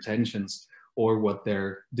what their intentions or what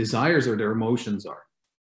their desires or their emotions are.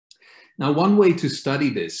 Now, one way to study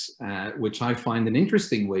this, which I find an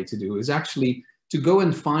interesting way to do, is actually to go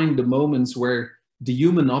and find the moments where the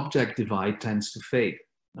human-object divide tends to fade.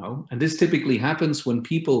 No? And this typically happens when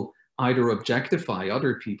people either objectify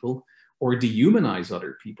other people or dehumanize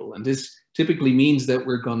other people. And this typically means that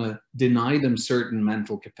we're going to deny them certain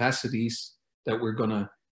mental capacities, that we're going to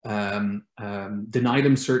deny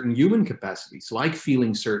them certain human capacities, like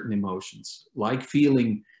feeling certain emotions, like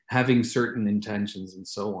having certain intentions, and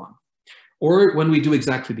so on. Or when we do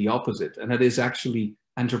exactly the opposite, and that is actually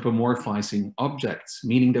anthropomorphizing objects,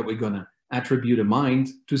 meaning that we're going to attribute a mind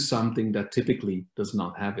to something that typically does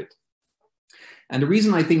not have it. And the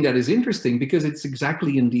reason I think that is interesting, because it's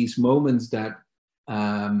exactly in these moments that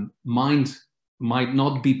mind might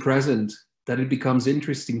not be present, that it becomes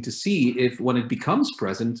interesting to see if when it becomes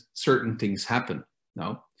present, certain things happen.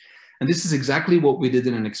 No? And this is exactly what we did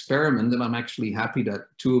in an experiment, and I'm actually happy that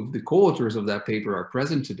two of the co-authors of that paper are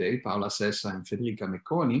present today, Paola Sessa and Federica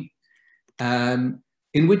Meconi,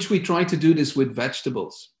 in which we tried to do this with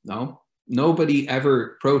vegetables. No? Nobody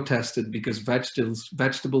ever protested because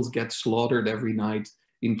vegetables get slaughtered every night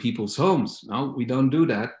in people's homes. No, we don't do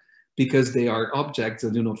that because they are objects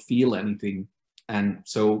that do not feel anything. And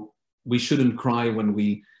so we shouldn't cry when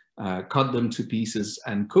we cut them to pieces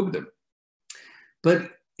and cook them.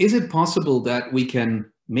 But is it possible that we can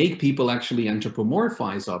make people actually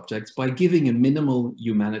anthropomorphize objects by giving a minimal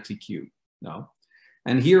humanity cue? No.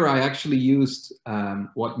 And here I actually used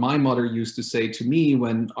what my mother used to say to me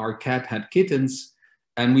when our cat had kittens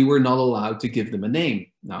and we were not allowed to give them a name.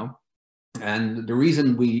 No? And the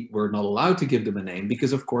reason we were not allowed to give them a name,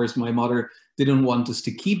 because of course my mother didn't want us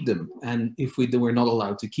to keep them. And if we were not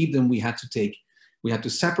allowed to keep them, we had to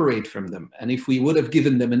separate from them. And if we would have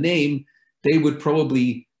given them a name, they would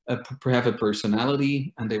probably have a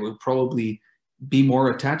personality and they would probably be more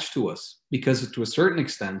attached to us, because to a certain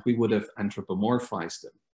extent we would have anthropomorphized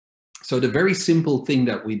them. So the very simple thing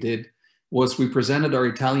that we did was we presented our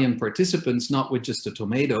Italian participants not with just a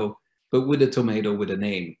tomato, but with a tomato with a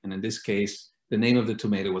name. And in this case, the name of the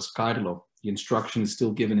tomato was Carlo. The instruction is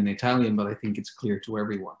still given in Italian, but I think it's clear to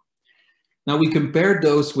everyone. Now we compared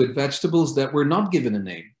those with vegetables that were not given a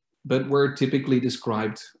name, but were typically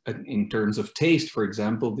described in terms of taste. For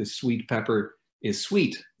example, this sweet pepper is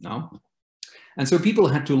sweet. No? And so people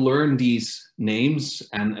had to learn these names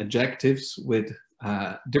and adjectives with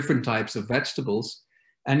different types of vegetables.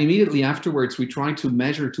 And immediately afterwards, we tried to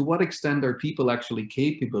measure to what extent are people actually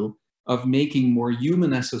capable of making more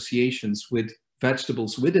human associations with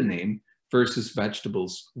vegetables with a name versus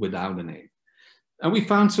vegetables without a name. And we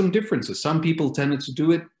found some differences. Some people tended to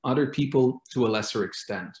do it, other people to a lesser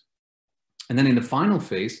extent. And then in the final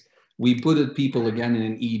phase, we put people again in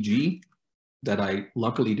an EEG, that I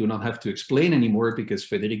luckily do not have to explain anymore because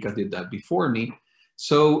Federica did that before me.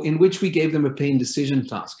 So in which we gave them a pain decision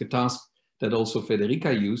task, a task that also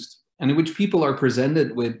Federica used, and in which people are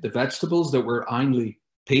presented with the vegetables that were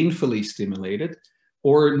painfully stimulated,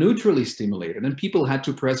 or neutrally stimulated. And people had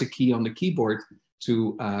to press a key on the keyboard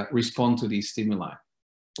to respond to these stimuli.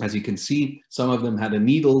 As you can see, some of them had a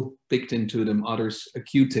needle picked into them, others a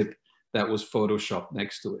Q-tip that was photoshopped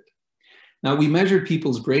next to it. Now, we measured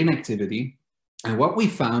people's brain activity, and what we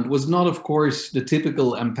found was not, of course, the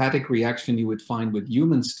typical empathic reaction you would find with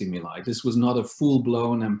human stimuli. This was not a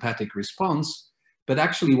full-blown empathic response, but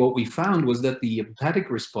actually what we found was that the empathic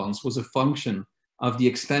response was a function of the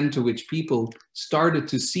extent to which people started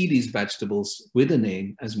to see these vegetables with a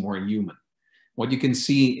name as more human. What you can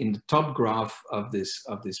see in the top graph of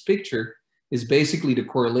this picture is basically the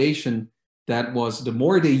correlation that was the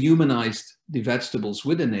more they humanized the vegetables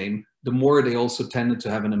with a name, the more they also tended to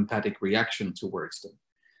have an empathic reaction towards them.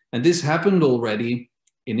 And this happened already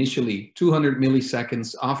initially 200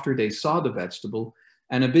 milliseconds after they saw the vegetable,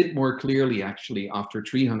 and a bit more clearly actually after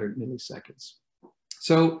 300 milliseconds.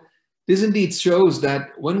 So this indeed shows that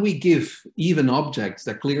when we give even objects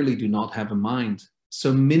that clearly do not have a mind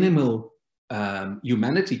some minimal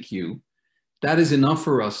humanity cue, that is enough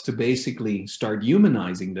for us to basically start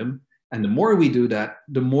humanizing them. And the more we do that,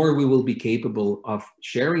 the more we will be capable of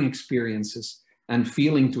sharing experiences and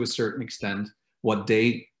feeling to a certain extent what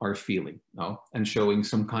they are feeling, and showing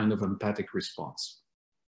some kind of empathic response.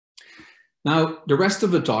 Now, the rest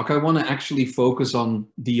of the talk, I want to actually focus on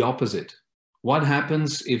the opposite. What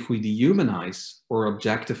happens if we dehumanize or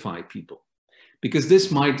objectify people? Because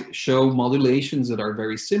this might show modulations that are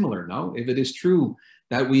very similar, no? If it is true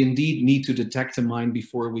that we indeed need to detect a mind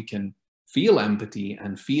before we can feel empathy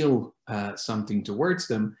and feel something towards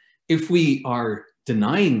them, if we are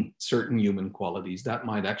denying certain human qualities, that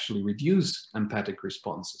might actually reduce empathic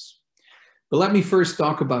responses. But let me first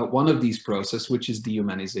talk about one of these processes, which is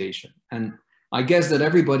dehumanization. And I guess that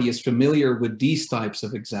everybody is familiar with these types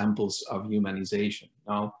of examples of humanization.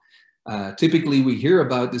 Now, typically we hear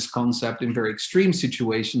about this concept in very extreme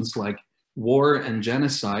situations like war and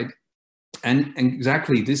genocide. And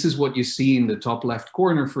exactly, this is what you see in the top left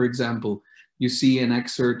corner, for example. You see an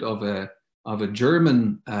excerpt of a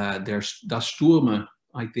German, Das Sturme,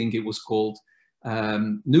 I think it was called,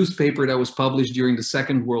 newspaper that was published during the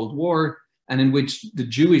Second World War, and in which the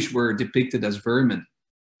Jewish were depicted as vermin.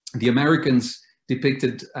 The Americans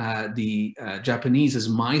depicted the Japanese as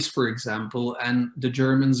mice, for example, and the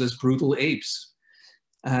Germans as brutal apes.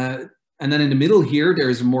 And then in the middle here,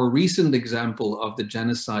 there is a more recent example of the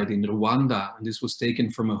genocide in Rwanda, and this was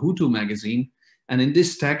taken from a Hutu magazine. And in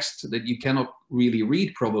this text that you cannot really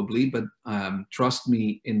read probably, but trust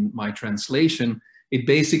me in my translation, it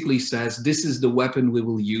basically says, this is the weapon we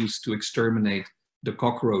will use to exterminate the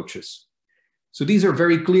cockroaches. So these are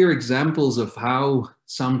very clear examples of how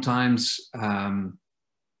sometimes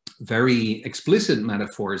very explicit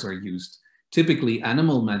metaphors are used. Typically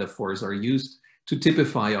animal metaphors are used to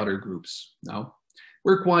typify other groups. Now,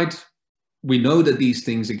 we know that these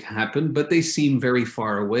things happen, but they seem very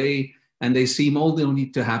far away, and they seem only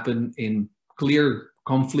to happen in clear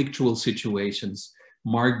conflictual situations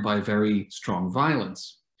marked by very strong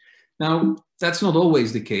violence. Now, that's not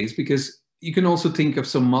always the case, because you can also think of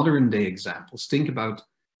some modern day examples. Think about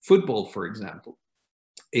football, for example.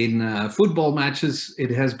 In football matches, it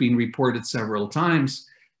has been reported several times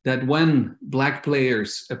that when black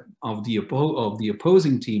players of the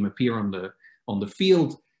opposing team appear on the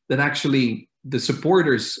field, that actually the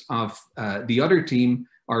supporters of the other team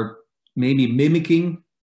are maybe mimicking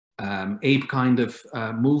ape kind of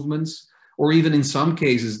movements, or even in some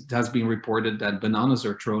cases it has been reported that bananas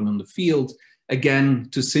are thrown on the field, again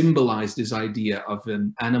to symbolize this idea of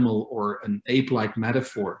an animal or an ape-like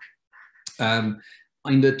metaphor.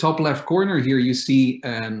 In the top left corner here, you see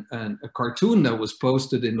a cartoon that was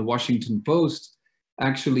posted in the Washington Post,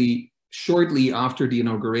 actually shortly after the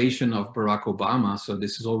inauguration of Barack Obama. So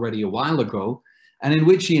this is already a while ago, and in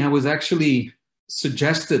which he was actually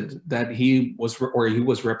suggested that he was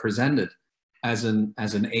represented as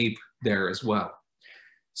an ape there as well.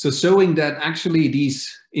 So showing that actually these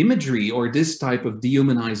imagery or this type of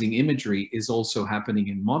dehumanizing imagery is also happening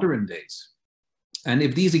in modern days. And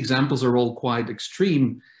if these examples are all quite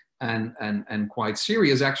extreme and quite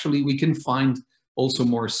serious, actually we can find also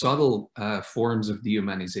more subtle forms of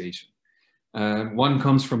dehumanization. One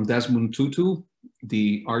comes from Desmond Tutu,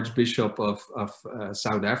 the Archbishop of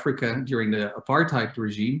South Africa during the apartheid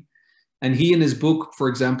regime. And he in his book, for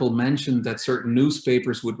example, mentioned that certain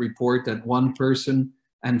newspapers would report that 1 person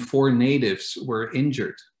and 4 natives were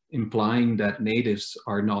injured, implying that natives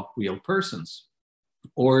are not real persons.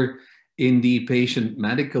 Or in the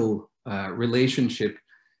patient-medical relationship,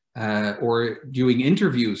 or doing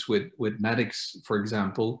interviews with medics, for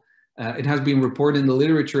example, It has been reported in the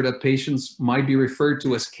literature that patients might be referred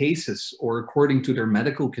to as cases or according to their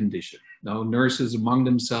medical condition. Now, nurses among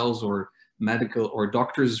themselves or medical or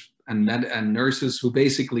doctors and nurses who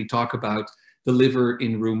basically talk about the liver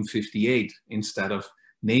in room 58 instead of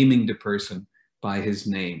naming the person by his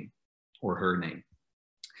name or her name.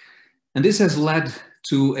 And this has led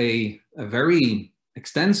to a very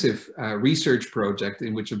extensive research project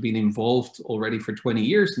in which I've been involved already for 20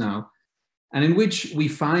 years now, and in which we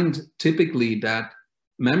find typically that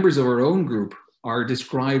members of our own group are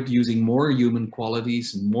described using more human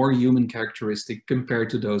qualities and more human characteristics compared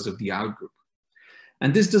to those of the outgroup.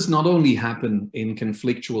 And this does not only happen in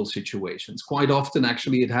conflictual situations. Quite often,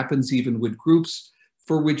 actually, it happens even with groups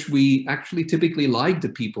for which we actually typically like the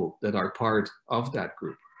people that are part of that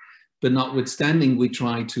group. But notwithstanding, we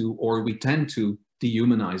try to, or we tend to,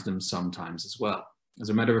 dehumanize them sometimes as well. As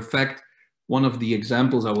a matter of fact, one of the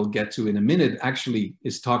examples I will get to in a minute actually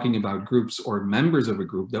is talking about groups or members of a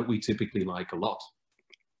group that we typically like a lot.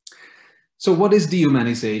 So what is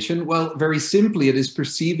dehumanization? Well, very simply, it is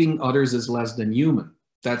perceiving others as less than human.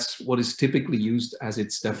 That's what is typically used as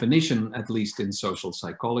its definition, at least in social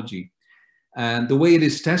psychology. And the way it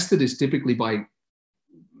is tested is typically by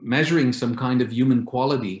measuring some kind of human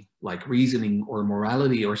quality, like reasoning or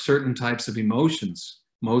morality or certain types of emotions,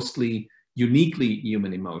 mostly uniquely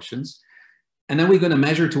human emotions. And then we're going to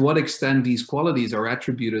measure to what extent these qualities are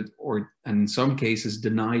attributed or, in some cases,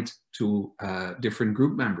 denied to different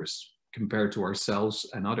group members compared to ourselves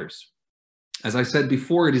and others. As I said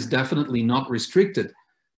before, it is definitely not restricted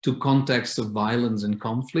to contexts of violence and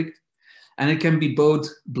conflict. And it can be both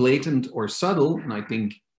blatant or subtle, and I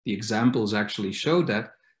think the examples actually show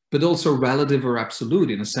that, but also relative or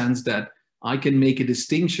absolute in a sense that I can make a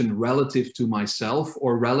distinction relative to myself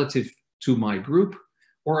or relative to my group,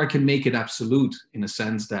 or I can make it absolute in a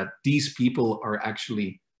sense that these people are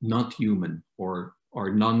actually not human or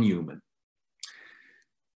non-human.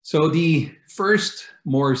 So the first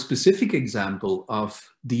more specific example of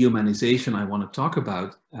dehumanization I want to talk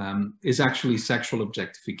about is actually sexual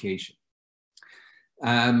objectification.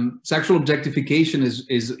 Sexual objectification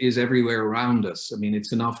is everywhere around us. I mean,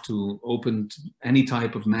 it's enough to open any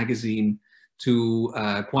type of magazine, to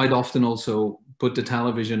quite often also put the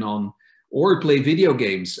television on or play video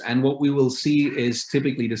games. And what we will see is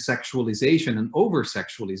typically the sexualization and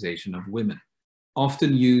over-sexualization of women,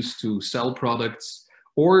 often used to sell products,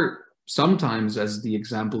 or sometimes, as the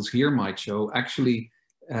examples here might show, actually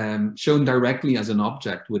shown directly as an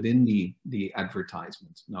object within the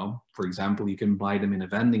advertisement. No? For example, you can buy them in a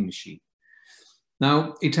vending machine.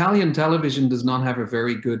 Now, Italian television does not have a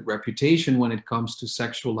very good reputation when it comes to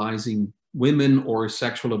sexualizing women or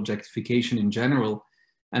sexual objectification in general.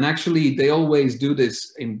 And actually, they always do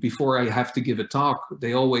this, before I have to give a talk,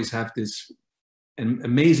 they always have this an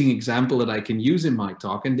amazing example that I can use in my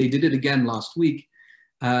talk. And they did it again last week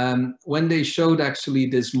when they showed actually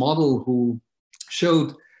this model who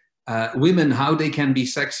showed women how they can be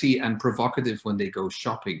sexy and provocative when they go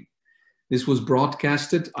shopping. This was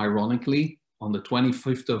broadcasted, ironically, on the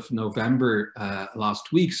 25th of November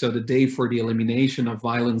last week, so the day for the elimination of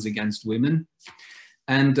violence against women.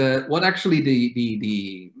 And what actually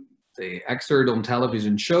the excerpt on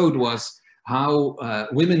television showed was how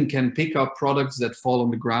women can pick up products that fall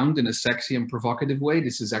on the ground in a sexy and provocative way.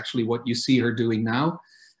 This is actually what you see her doing now.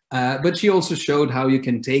 But she also showed how you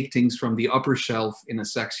can take things from the upper shelf in a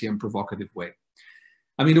sexy and provocative way.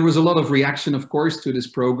 I mean, there was a lot of reaction, of course, to this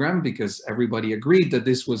program because everybody agreed that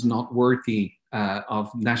this was not worthy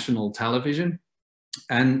of national television.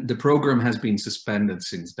 And the program has been suspended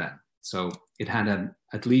since then. So it had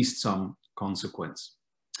at least some consequence.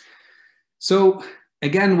 So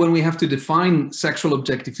again, when we have to define sexual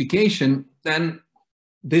objectification, then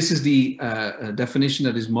this is the definition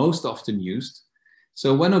that is most often used.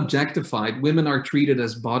 So when objectified, women are treated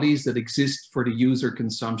as bodies that exist for the use or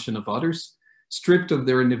consumption of others, stripped of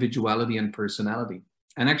their individuality and personality.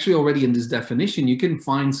 And actually already in this definition, you can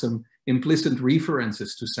find some implicit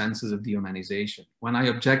references to senses of dehumanization. When I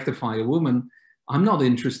objectify a woman, I'm not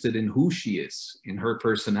interested in who she is, in her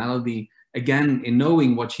personality, again, in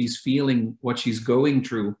knowing what she's feeling, what she's going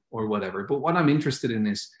through or whatever. But what I'm interested in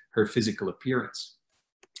is her physical appearance.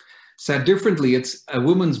 Said differently, it's a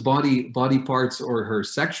woman's body parts or her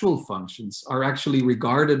sexual functions are actually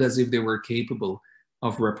regarded as if they were capable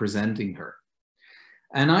of representing her.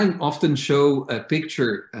 And I often show a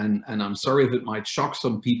picture, and I'm sorry if it might shock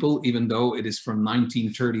some people, even though it is from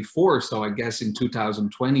 1934. So I guess in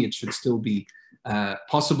 2020, it should still be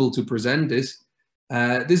possible to present this.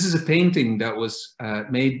 This is a painting that was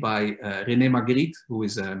made by René Magritte, who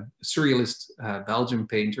is a surrealist Belgian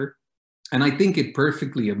painter. And I think it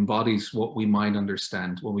perfectly embodies what we might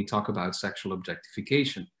understand when we talk about sexual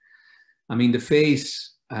objectification. I mean, the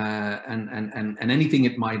face and anything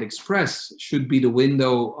it might express should be the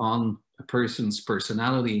window on a person's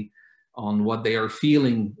personality, on what they are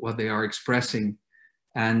feeling, what they are expressing.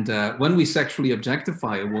 And when we sexually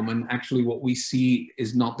objectify a woman, actually what we see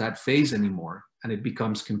is not that face anymore, and it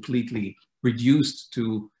becomes completely reduced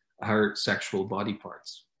to her sexual body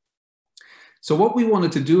parts. So what we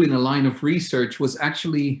wanted to do in a line of research was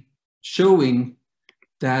actually showing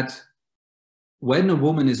that when a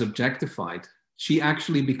woman is objectified, she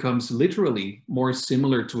actually becomes literally more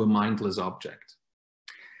similar to a mindless object.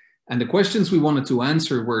 And the questions we wanted to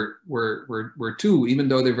answer were two, even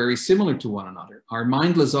though they're very similar to one another. Are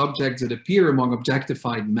mindless objects that appear among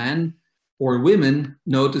objectified men or women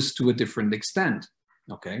noticed to a different extent?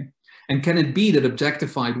 Okay. And can it be that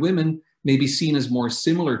objectified women may be seen as more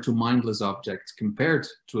similar to mindless objects compared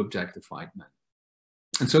to objectified men?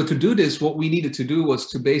 And so to do this, what we needed to do was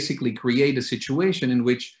to basically create a situation in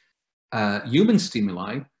which human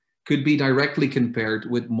stimuli could be directly compared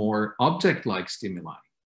with more object-like stimuli.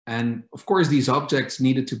 And of course, these objects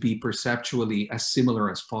needed to be perceptually as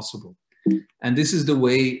similar as possible. And this is the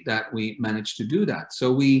way that we managed to do that.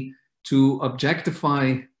 So to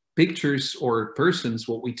objectify pictures or persons,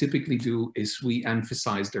 what we typically do is we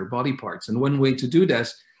emphasize their body parts. And one way to do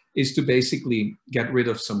this is to basically get rid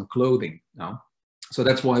of some clothing. So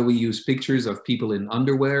that's why we use pictures of people in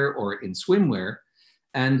underwear or in swimwear.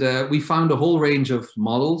 And we found a whole range of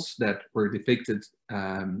models that were depicted,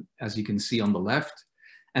 as you can see on the left.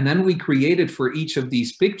 And then we created for each of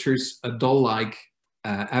these pictures a doll-like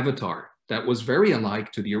avatar that was very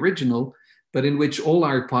alike to the original, but in which all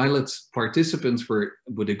our participants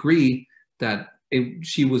would agree that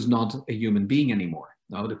she was not a human being anymore.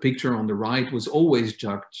 Now, the picture on the right was always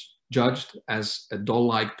judged as a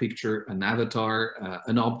doll-like picture, an avatar,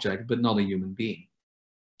 an object, but not a human being.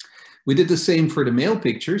 We did the same for the male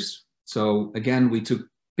pictures. So again, we took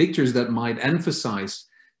pictures that might emphasize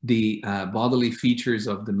the bodily features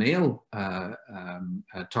of the male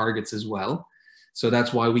targets as well. So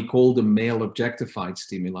that's why we call them male objectified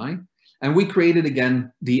stimuli. And we created,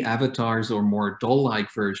 again, the avatars or more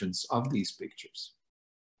doll-like versions of these pictures.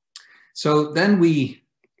 So then we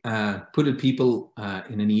put people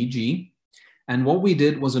in an EEG. And what we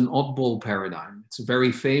did was an oddball paradigm. It's a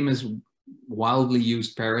very famous, wildly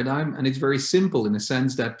used paradigm. And it's very simple in the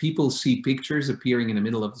sense that people see pictures appearing in the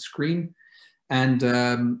middle of the screen. And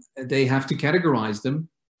they have to categorize them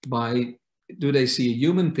by, do they see a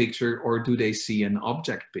human picture or do they see an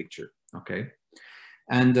object picture? Okay.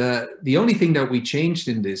 And the only thing that we changed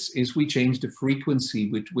in this is we changed the frequency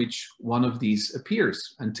with which one of these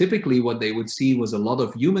appears. And typically what they would see was a lot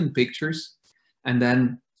of human pictures. And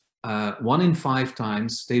then 1 in 5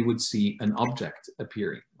 times they would see an object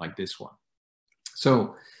appearing like this one.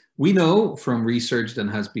 So we know from research that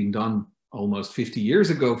has been done almost 50 years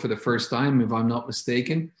ago for the first time, if I'm not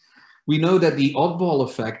mistaken, we know that the oddball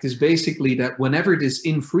effect is basically that whenever this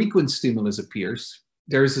infrequent stimulus appears,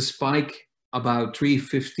 there is a spike about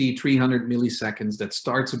 300 milliseconds that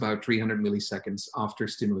starts about 300 milliseconds after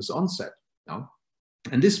stimulus onset.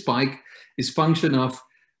 And this spike is function of,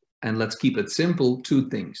 and let's keep it simple, 2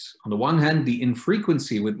 things. On the one hand, the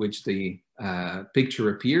infrequency with which the picture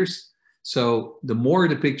appears. So the more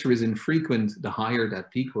the picture is infrequent, the higher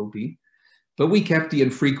that peak will be. But we kept the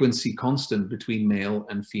infrequency constant between male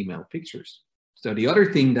and female pictures. So the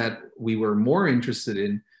other thing that we were more interested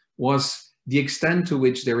in was the extent to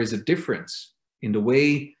which there is a difference in the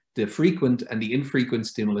way the frequent and the infrequent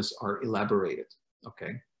stimulus are elaborated.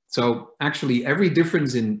 Okay, so actually every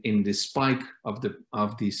difference in this spike of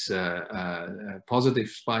this positive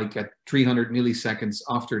spike at 300 milliseconds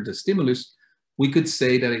after the stimulus, we could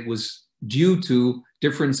say that it was due to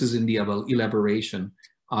differences in the elaboration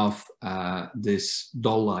of this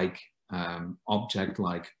doll-like,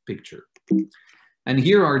 object-like picture. And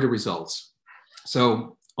here are the results.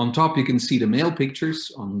 So on top, you can see the male pictures.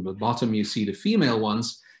 On the bottom, you see the female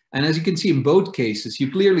ones. And as you can see in both cases, you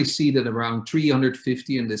clearly see that around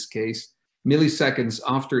 350, in this case, milliseconds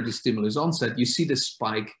after the stimulus onset, you see the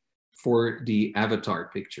spike for the avatar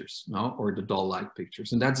pictures, or the doll-like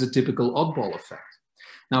pictures. And that's a typical oddball effect.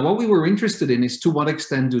 Now, what we were interested in is to what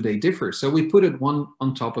extent do they differ? So we put it one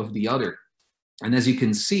on top of the other. And as you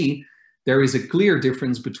can see, there is a clear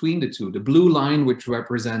difference between the two. The blue line, which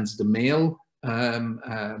represents the male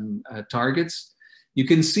targets, you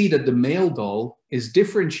can see that the male doll is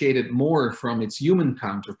differentiated more from its human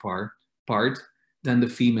counterpart than the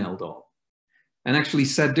female doll. And actually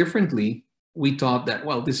said differently, we thought that,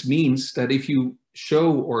 well, this means that if you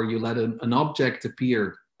show or you let an object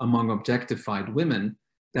appear among objectified women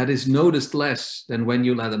that is noticed less than when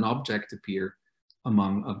you let an object appear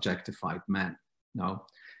among objectified men. No?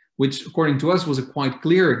 Which, according to us, was a quite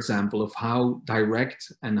clear example of how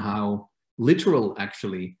direct and how literal,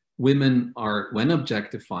 actually, women are, when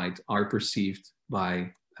objectified, are perceived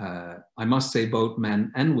by, I must say, both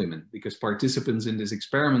men and women, because participants in this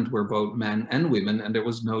experiment were both men and women, and there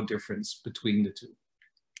was no difference between the two.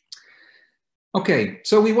 Okay,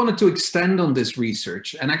 so we wanted to extend on this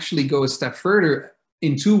research and actually go a step further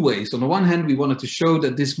in two ways. On the one hand, we wanted to show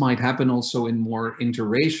that this might happen also in more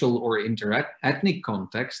interracial or inter-ethnic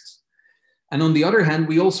contexts. And on the other hand,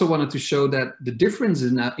 we also wanted to show that the difference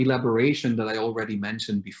in elaboration that I already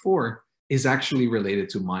mentioned before is actually related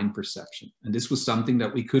to mind perception. And this was something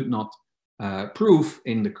that we could not prove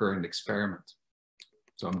in the current experiment.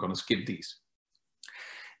 So I'm going to skip these.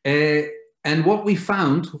 And what we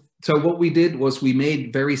found, so what we did was we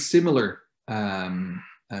made very similar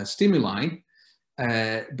stimuli,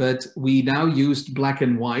 but we now used black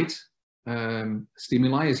and white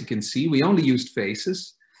stimuli, as you can see. We only used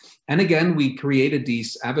faces. And again, we created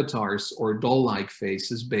these avatars or doll-like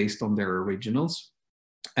faces based on their originals.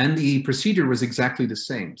 And the procedure was exactly the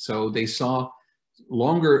same. So they saw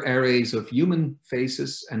longer arrays of human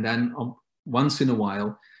faces, and then once in a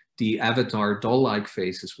while, the avatar doll-like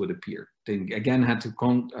faces would appear. They again had to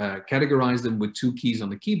categorize them with 2 keys on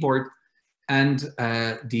the keyboard, and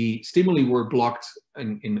the stimuli were blocked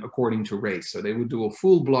according to race. So they would do a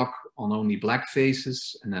full block on only black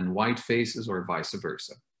faces and then white faces, or vice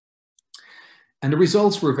versa. And the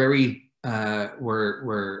results were very,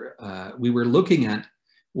 we were looking at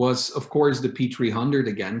was, of course, the P300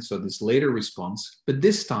 again, so this later response. But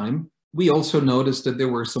this time, we also noticed that there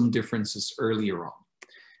were some differences earlier on.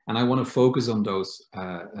 And I want to focus on those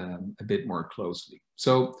a bit more closely.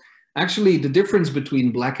 So actually, the difference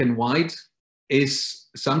between black and white is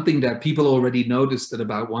something that people already noticed at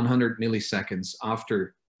about 100 milliseconds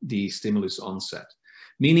after the stimulus onset,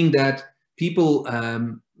 meaning that people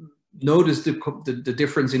noticed the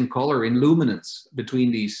difference in color, in luminance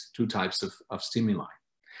between these two types of stimuli.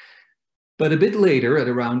 But a bit later, at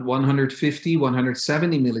around 150,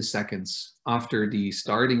 170 milliseconds after the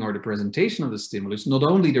starting or the presentation of the stimulus, not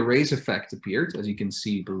only the race effect appeared, as you can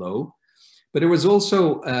see below, but there was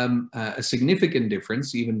also a significant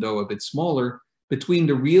difference, even though a bit smaller, between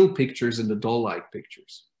the real pictures and the doll-like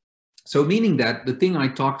pictures. So meaning that the thing I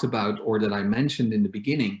talked about, or that I mentioned in the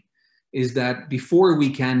beginning, is that before we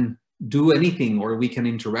can do anything or we can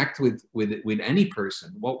interact with any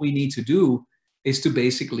person, what we need to do is to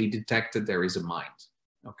basically detect that there is a mind,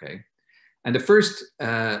 okay? And the first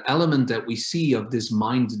element that we see of this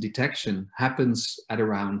mind detection happens at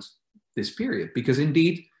around this period, because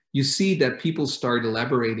indeed, you see that people start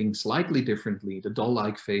elaborating slightly differently the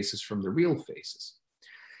doll-like faces from the real faces.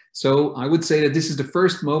 So I would say that this is the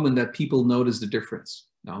first moment that people notice the difference,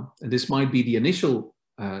 no? And this might be the initial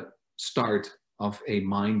start of a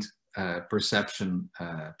mind perception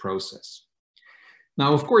process.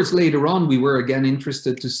 Now, of course, later on, we were again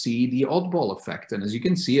interested to see the oddball effect. And as you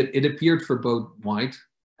can see, it appeared for both white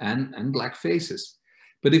and black faces.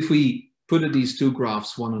 But if we put these two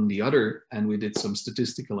graphs one on the other, and we did some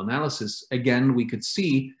statistical analysis, again, we could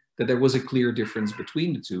see that there was a clear difference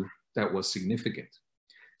between the two that was significant.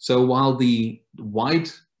 So while the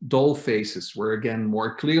white doll faces were again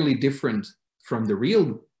more clearly different from the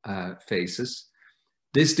real faces,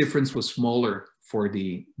 this difference was smaller for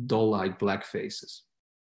the doll-like black faces.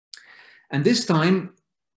 And this time,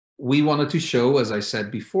 we wanted to show, as I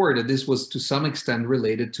said before, that this was to some extent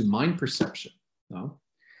related to mind perception. No?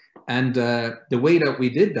 And the way that we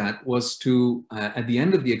did that was to, at the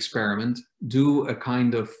end of the experiment, do a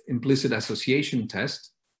kind of implicit association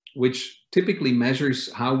test, which typically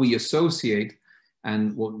measures how we associate,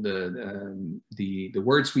 and what the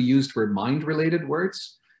words we used were mind-related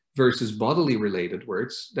words versus bodily related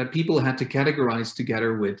words that people had to categorize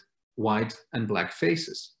together with white and black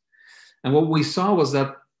faces. And what we saw was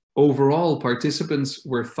that overall participants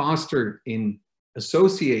were faster in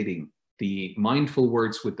associating the mindful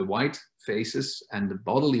words with the white faces and the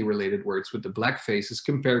bodily related words with the black faces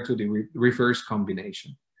compared to the reverse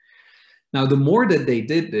combination. Now, the more that they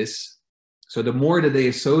did this, so the more that they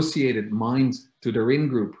associated mind to their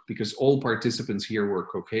in-group, because all participants here were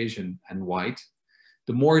Caucasian and white,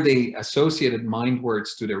 the more they associated mind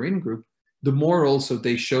words to their in-group, the more also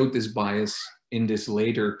they showed this bias in this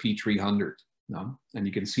later P300. No? And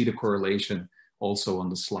you can see the correlation also on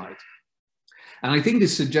the slide. And I think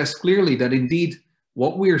this suggests clearly that indeed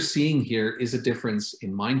what we're seeing here is a difference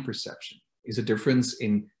in mind perception, is a difference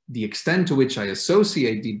in the extent to which I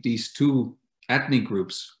associate these two ethnic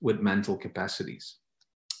groups with mental capacities.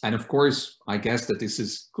 And of course, I guess that this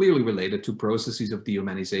is clearly related to processes of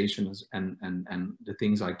dehumanization and the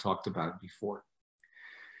things I talked about before.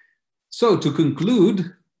 So to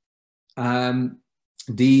conclude,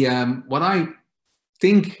 what I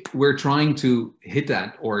think we're trying to hit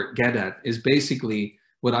at or get at is basically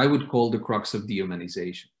what I would call the crux of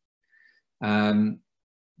dehumanization.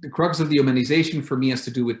 The crux of dehumanization for me has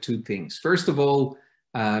to do with two things. First of all,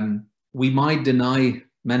 we might deny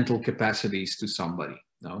mental capacities to somebody.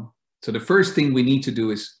 No? So the first thing we need to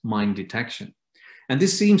do is mind detection. And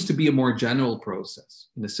this seems to be a more general process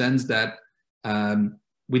in the sense that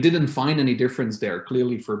we didn't find any difference there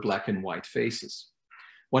clearly for black and white faces.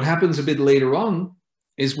 What happens a bit later on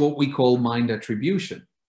is what we call mind attribution.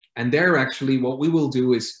 And there actually what we will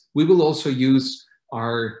do is we will also use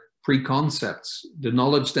our preconcepts, the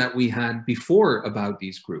knowledge that we had before about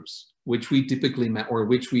these groups, which we typically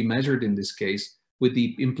which we measured in this case with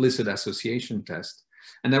the implicit association test,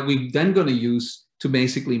 and that we then going to use to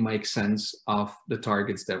basically make sense of the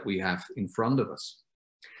targets that we have in front of us.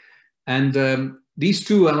 And these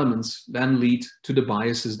two elements then lead to the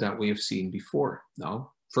biases that we have seen before.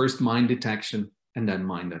 Now, first mind detection and then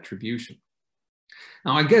mind attribution.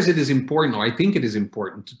 Now, I guess it is important, or I think it is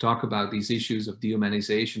important, to talk about these issues of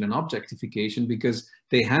dehumanization and objectification because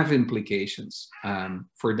they have implications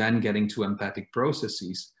for then getting to empathic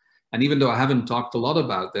processes. And even though I haven't talked a lot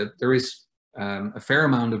about that, there is a fair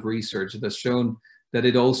amount of research that has shown that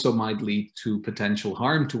it also might lead to potential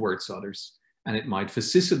harm towards others, and it might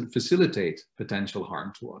facilitate potential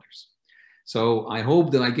harm to others. So I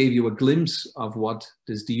hope that I gave you a glimpse of what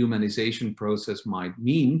this dehumanization process might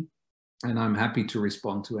mean, and I'm happy to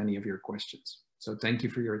respond to any of your questions. So thank you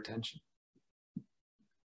for your attention.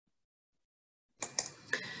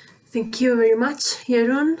 Thank you very much,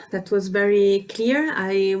 Jeroen. That was very clear.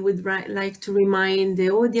 I would like to remind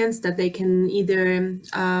the audience that they can either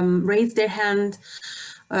raise their hand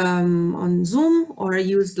on Zoom or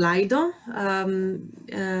use Slido.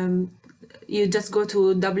 You just go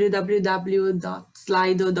to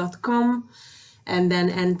www.slido.com and then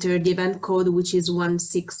enter the event code, which is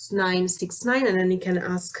 16969, and then you can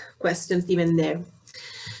ask questions even there.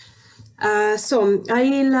 So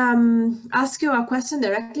I'll ask you a question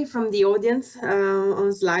directly from the audience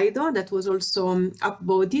on Slido that was also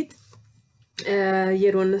upvoted.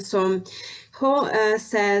 Jeroen, so Ho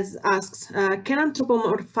asks, can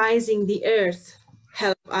anthropomorphizing the Earth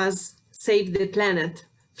help us save the planet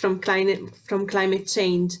from climate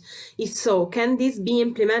change? If so, can this be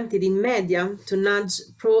implemented in media to nudge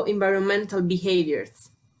pro-environmental behaviors?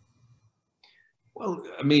 Well,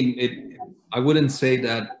 I mean, I wouldn't say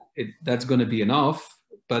that that's going to be enough,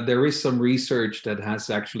 but there is some research that has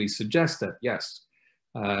actually suggested, yes.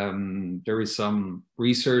 There is some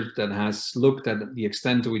research that has looked at the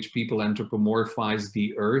extent to which people anthropomorphize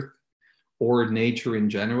the Earth or nature in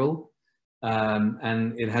general.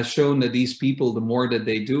 And it has shown that these people, the more that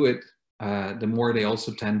they do it, the more they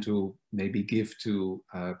also tend to maybe give to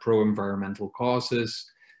pro-environmental causes,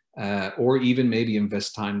 or even maybe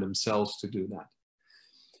invest time themselves to do that.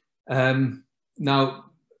 Now,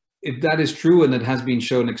 if that is true and it has been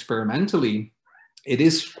shown experimentally, it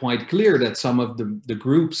is quite clear that some of the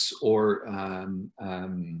groups or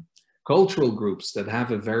cultural groups that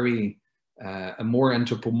have a more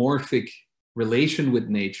anthropomorphic relation with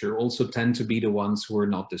nature also tend to be the ones who are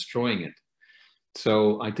not destroying it.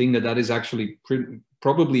 So I think that is actually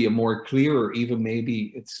probably a more clear, or even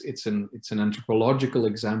maybe it's an anthropological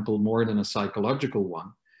example more than a psychological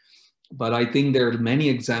one. But I think there are many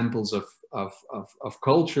examples of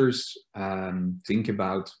cultures. Think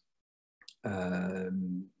about, I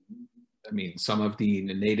mean, some of the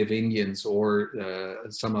native Indians or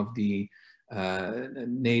some of the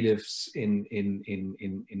natives in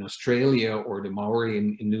Australia or the Maori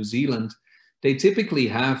in New Zealand. They typically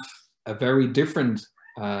have a very different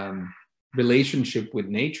relationship with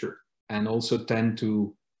nature, and also tend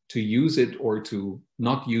to use it or to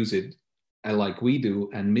not use it like we do,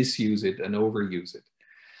 and misuse it and overuse it.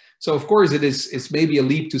 So of course it's maybe a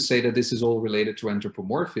leap to say that this is all related to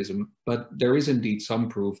anthropomorphism, but there is indeed some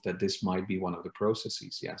proof that this might be one of the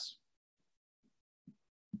processes, yes.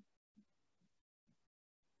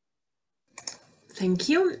 Thank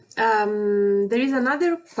you. There is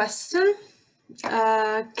another question.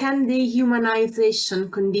 Can dehumanization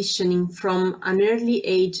conditioning from an early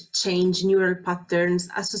age change neural patterns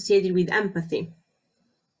associated with empathy?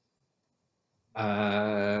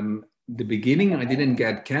 The beginning I didn't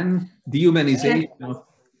get. Can dehumanization? I'll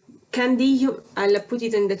put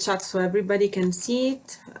it in the chat so everybody can see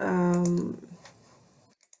it.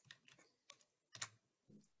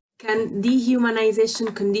 Can Can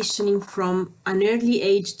dehumanization conditioning from an early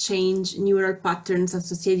age change neural patterns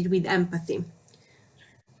associated with empathy?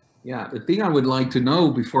 Yeah, the thing I would like to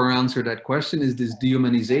know before I answer that question is this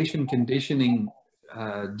dehumanization conditioning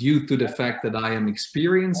due to the fact that I am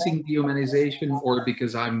experiencing dehumanization, or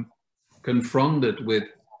because I'm confronted with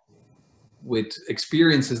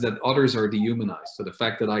experiences that others are dehumanized. So the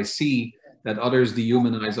fact that I see that others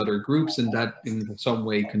dehumanize other groups, and that in some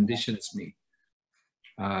way conditions me.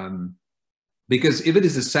 Because if it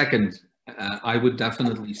is a second, I would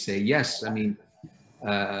definitely say yes. I mean,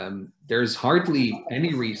 there's hardly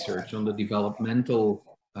any research on the developmental,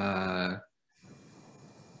 the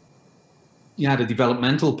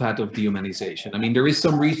developmental path of dehumanization. I mean, there is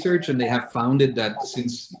some research, and they have found it that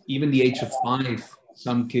since even the age of 5,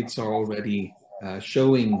 some kids are already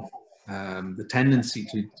showing the tendency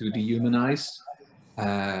to dehumanize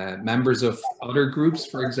members of other groups,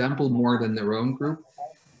 for example, more than their own group.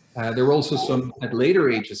 There are also some at later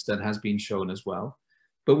ages that has been shown as well.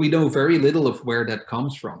 But we know very little of where that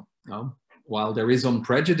comes from. No? While there is on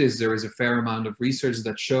prejudice, there is a fair amount of research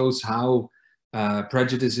that shows how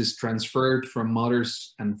prejudice is transferred from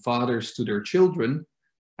mothers and fathers to their children.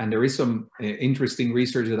 And there is some interesting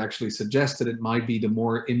research that actually suggests that it might be the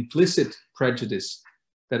more implicit prejudice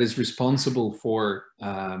that is responsible for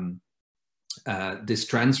this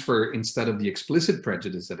transfer instead of the explicit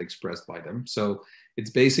prejudice that expressed by them. So it's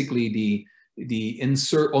basically the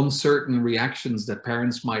uncertain reactions that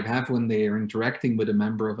parents might have when they are interacting with a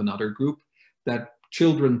member of another group that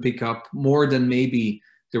children pick up more than maybe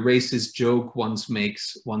the racist joke one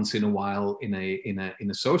makes once in a while in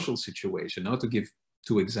a social situation. To give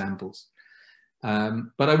 2 examples,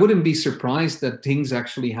 but I wouldn't be surprised that things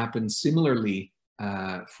actually happen similarly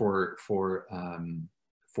for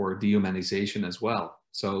dehumanization as well.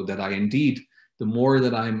 So that the more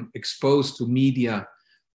that I'm exposed to media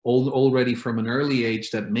already from an early age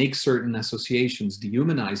that makes certain associations,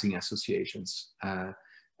 dehumanizing associations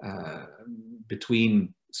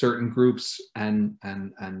between certain groups and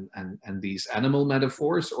these animal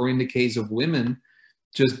metaphors, or in the case of women,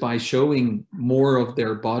 just by showing more of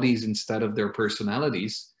their bodies instead of their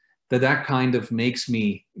personalities, that kind of makes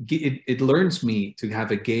me, it learns me to have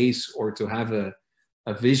a gaze or to have a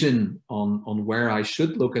vision on where I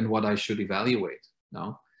should look and what I should evaluate.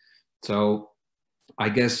 No? So I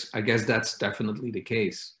guess that's definitely the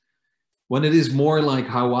case. When it is more like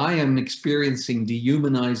how I am experiencing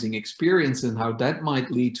dehumanizing experience and how that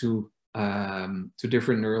might lead to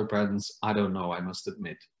different neural patterns, I don't know, I must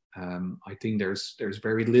admit. I think there's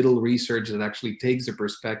very little research that actually takes the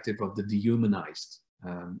perspective of the dehumanized,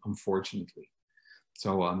 unfortunately.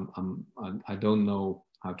 So I don't know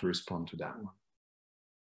how to respond to that one.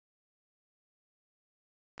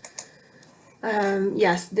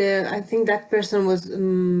 Yes, I think that person was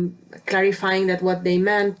clarifying that what they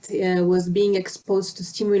meant was being exposed to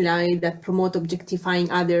stimuli that promote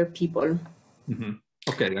objectifying other people. Mm-hmm.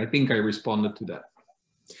 Okay, I think I responded to that.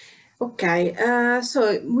 Okay, so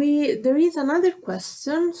there is another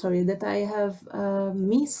question, sorry, that I have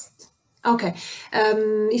missed. Okay,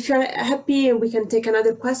 if you're happy, we can take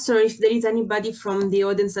another question, or if there is anybody from the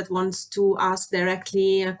audience that wants to ask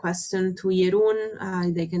directly a question to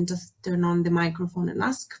Jeroen, they can just turn on the microphone and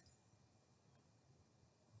ask.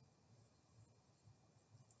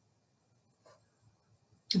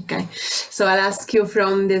 Okay, so I'll ask you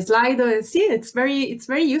from the slide. See, it's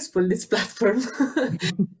very useful, this platform.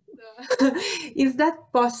 Is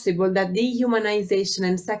that possible that dehumanization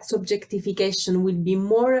and sex objectification will be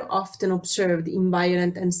more often observed in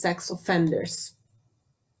violent and sex offenders?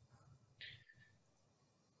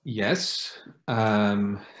 Yes,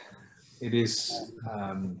 it is.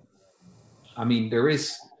 I mean,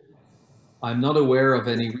 I'm not aware of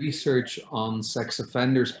any research on sex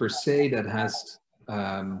offenders per se that has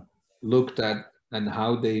looked at and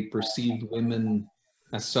how they perceived women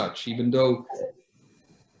as such, even though,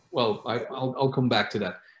 well, I'll come back to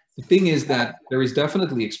that. The thing is that there is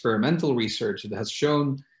definitely experimental research that has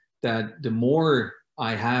shown that the more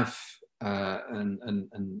I have and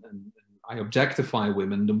I objectify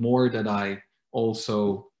women, the more that I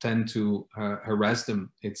also tend to harass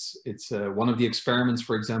them. It's one of the experiments,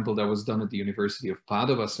 for example, that was done at the University of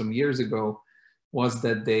Padova some years ago, was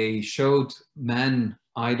that they showed men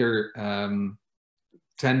either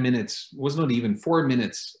 10 minutes, was not even 4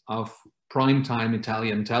 minutes of primetime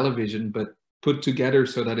Italian television, but put together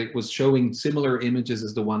so that it was showing similar images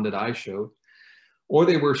as the one that I showed. Or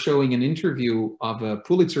they were showing an interview of a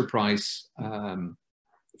Pulitzer Prize,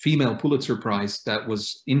 female Pulitzer Prize, that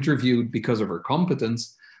was interviewed because of her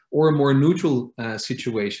competence, or a more neutral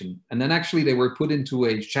situation. And then actually they were put into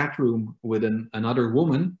a chat room with another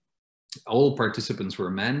woman All participants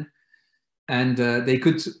were men. And they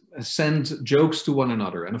could send jokes to one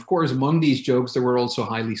another. And of course, among these jokes, there were also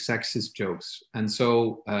highly sexist jokes. And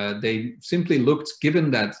so they simply looked,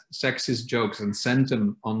 given that sexist jokes, and sent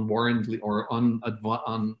them unwarrantedly or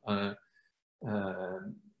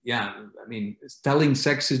telling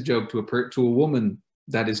sexist joke to a woman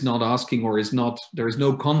that is not asking, or is not, there is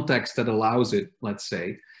no context that allows it, let's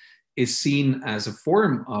say, is seen as a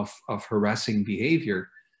form of harassing behavior.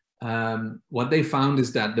 What they found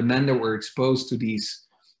is that the men that were exposed to these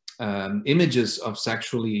images of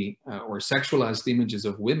sexually or sexualized images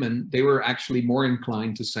of women, they were actually more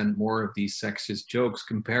inclined to send more of these sexist jokes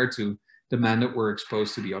compared to the men that were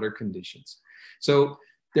exposed to the other conditions. So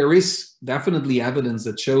there is definitely evidence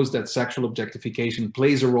that shows that sexual objectification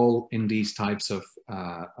plays a role in these types of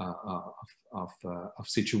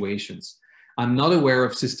situations. I'm not aware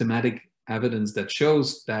of systematic evidence that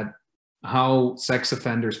shows that how sex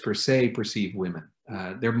offenders per se perceive women.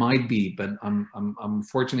 There might be, but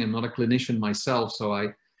unfortunately, I'm not a clinician myself, so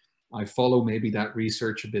I follow maybe that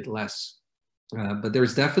research a bit less. But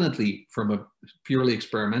there's definitely, from a purely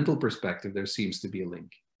experimental perspective, there seems to be a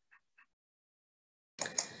link.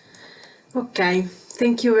 Okay,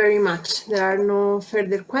 thank you very much. There are no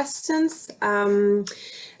further questions.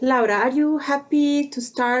 Laura, are you happy to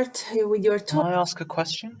start with your talk? Can I ask a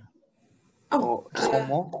question? Oh, or just one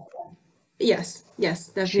more? Yes,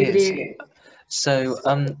 definitely. Cheers. So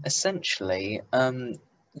essentially,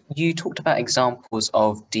 you talked about examples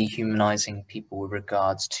of dehumanizing people with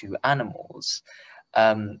regards to animals.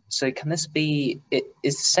 So can this be,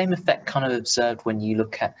 is the same effect kind of observed when you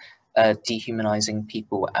look at dehumanizing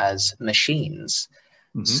people as machines?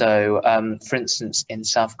 Mm-hmm. So for instance, in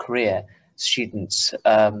South Korea, students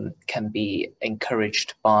can be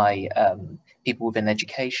encouraged by people within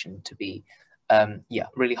education to be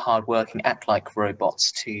really hardworking, act like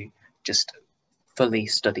robots, to just fully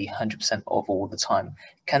study 100% of all the time.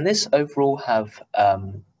 Can this overall have,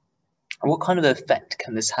 what kind of effect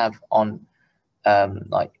can this have on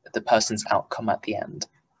like the person's outcome at the end?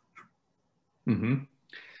 Mm-hmm.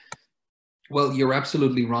 Well, you're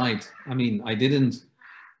absolutely right. I mean, I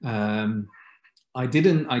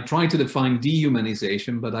tried to define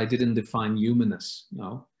dehumanization, but I didn't define humanness,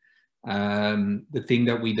 no. The thing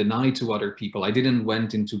that we deny to other people. I didn't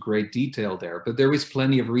went into great detail there, but there is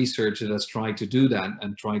plenty of research that has tried to do that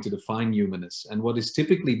and try to define humanness. And what is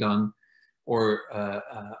typically done or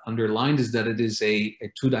underlined is that it is a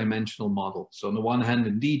two-dimensional model. So on the one hand,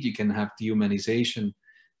 indeed, you can have dehumanization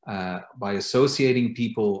by associating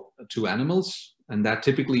people to animals, and that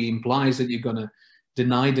typically implies that you're going to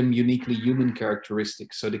deny them uniquely human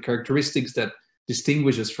characteristics. So the characteristics that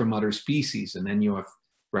distinguish us from other species, and then you have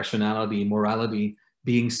rationality, morality,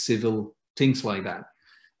 being civil, things like that.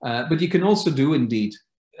 But you can also do indeed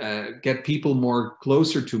get people more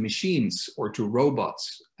closer to machines or to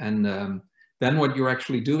robots. And then what you're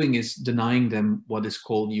actually doing is denying them what is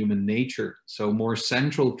called human nature. So more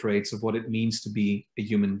central traits of what it means to be a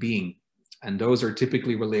human being. And those are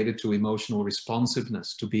typically related to emotional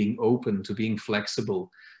responsiveness, to being open, to being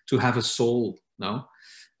flexible, to have a soul, no?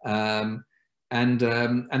 And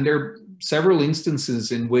there are several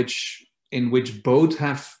instances in which both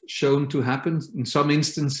have shown to happen. In some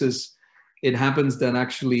instances, it happens that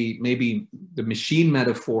actually maybe the machine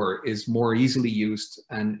metaphor is more easily used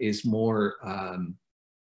and is more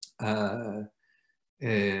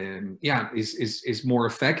is more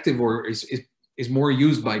effective, or is more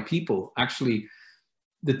used by people. Actually,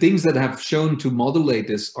 the things that have shown to modulate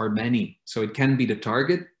this are many. So it can be the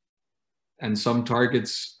target. And some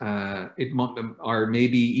targets are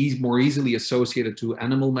maybe more easily associated to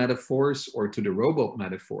animal metaphors or to the robot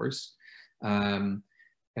metaphors. In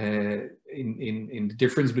the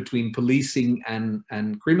difference between policing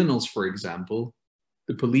and criminals, for example,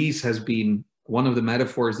 the police has been, one of the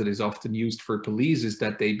metaphors that is often used for police is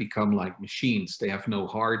that they become like machines. They have no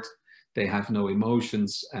heart, they have no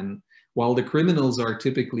emotions. And while the criminals are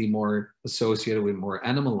typically more associated with more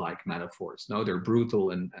animal-like metaphors. No, they're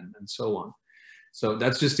brutal and so on. So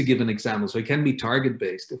that's just to give an example. So it can be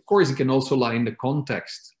target-based. Of course, it can also lie in the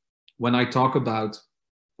context. When I talk about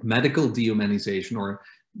medical dehumanization or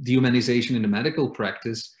dehumanization in the medical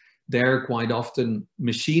practice, there quite often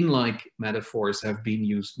machine-like metaphors have been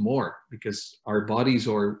used more, because our bodies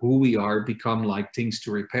or who we are become like things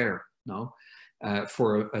to repair, no,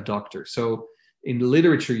 for a doctor. So in the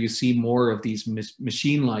literature, you see more of these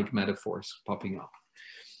machine-like metaphors popping up.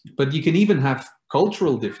 But you can even have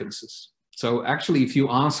cultural differences. So actually, if you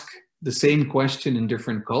ask the same question in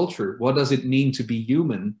different culture, what does it mean to be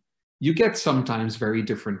human? you get sometimes very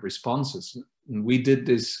different responses. And we did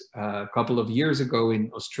this a couple of years ago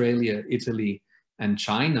in Australia, Italy, and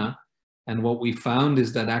China. And what we found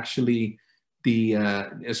is that actually the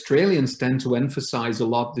Australians tend to emphasize a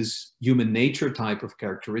lot this human nature type of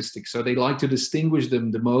characteristic. So they like to distinguish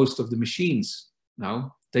them the most of the machines.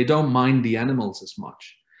 No, they don't mind the animals as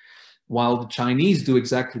much. While the Chinese do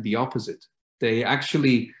exactly the opposite. They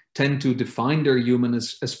actually tend to define their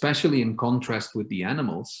humanness, especially in contrast with the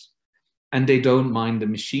animals, and they don't mind the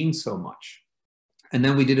machines so much. And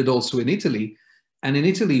then we did it also in Italy. And in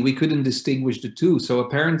Italy, we couldn't distinguish the two. So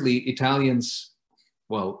apparently Italians,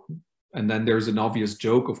 well, and then there's an obvious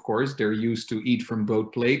joke, of course, they're used to eat from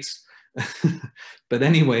both plates. But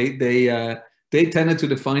anyway, they tended to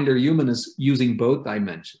define their humanness using both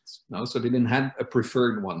dimensions. No? So they didn't have a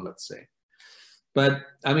preferred one, let's say. But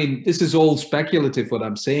I mean, this is all speculative, what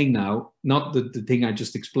I'm saying now, not the thing I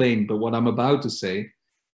just explained, but what I'm about to say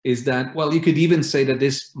is that, well, you could even say that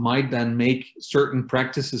this might then make certain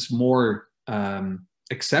practices more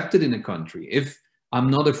accepted in a country. If I'm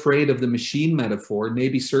not afraid of the machine metaphor,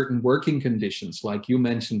 maybe certain working conditions, like you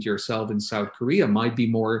mentioned yourself in South Korea, might be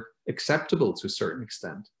more acceptable to a certain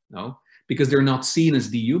extent, no? Because they're not seen as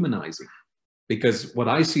dehumanizing. Because what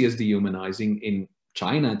I see as dehumanizing in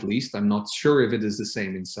China, at least, I'm not sure if it is the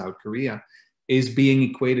same in South Korea, is being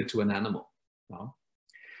equated to an animal. No?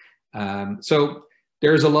 So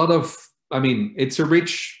there's a lot of, I mean, it's a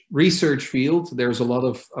rich research field. There's a lot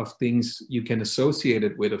of things you can associate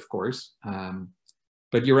it with, of course.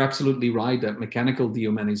 But you're absolutely right that mechanical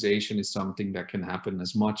dehumanization is something that can happen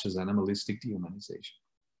as much as animalistic dehumanization.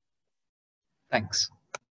 Thanks.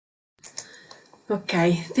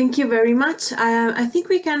 Okay, thank you very much. I think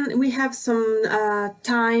we have some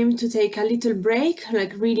time to take a little break,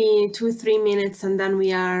 like really 2-3 minutes, and then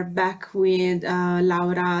we are back with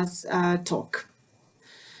Laura's talk.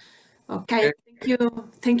 Okay,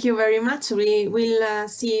 thank you very much. We will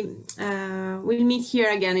we'll meet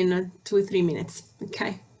here again in 2-3 minutes.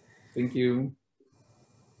 Okay. Thank you.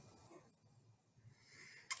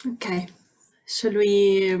 Okay, shall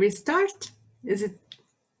we restart? Is it?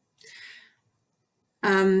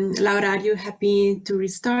 Laura, are you happy to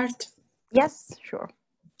restart? Yes, sure.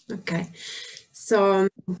 Okay. So,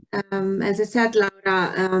 as I said,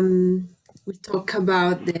 Laura will talk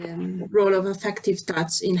about the role of affective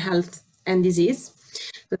touch in health and disease.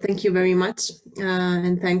 So thank you very much.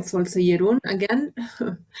 And thanks also, Jeroen, again,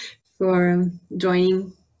 for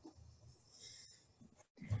joining.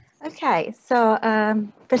 Okay, so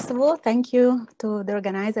first of all, thank you to the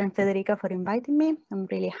organizer and Federica for inviting me. I'm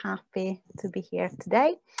really happy to be here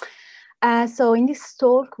today. So in this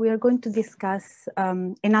talk, we are going to discuss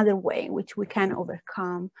another way in which we can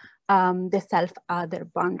overcome the self-other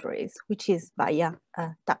boundaries, which is via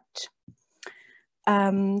touch.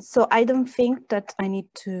 So I don't think that I need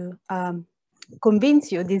to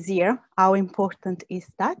convince you this year how important is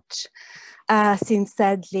touch, since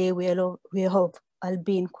sadly we have all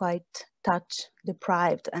been quite touch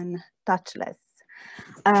deprived and touchless.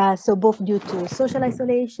 So both due to social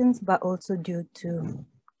isolations, but also due to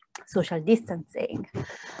social distancing.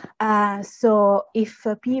 So if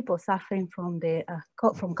people suffering from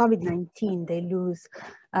COVID-19, they lose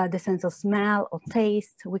the sense of smell or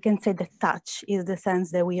taste, we can say that touch is the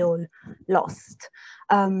sense that we all lost.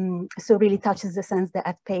 So really touch is the sense that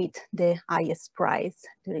have paid the highest price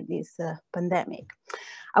during this pandemic.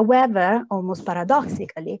 However, almost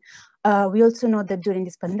paradoxically, we also know that during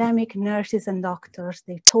this pandemic, nurses and doctors,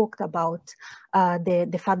 they talked about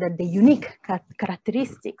the fact that the unique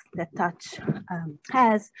characteristics that touch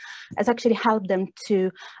has actually helped them to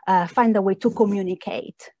find a way to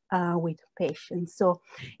communicate with patients. So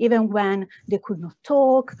even when they could not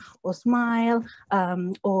talk or smile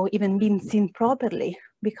or even being seen properly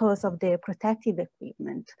because of the protective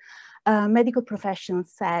equipment, medical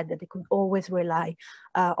professionals said that they could always rely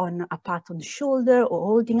on a pat on the shoulder or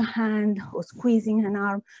holding a hand or squeezing an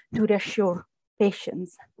arm to reassure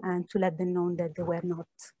patients and to let them know that they were not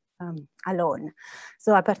alone.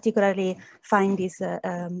 So I particularly find this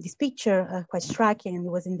picture quite striking, and it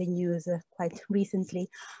was in the news quite recently,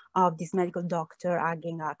 of this medical doctor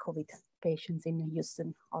hugging COVID patients in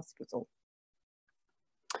Houston hospital.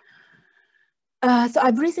 So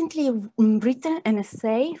I've recently written an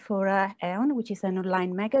essay for Aeon, which is an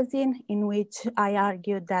online magazine, in which I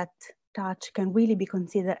argued that touch can really be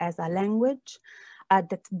considered as a language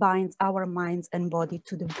that binds our minds and body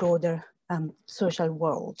to the broader social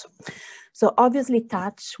world. So obviously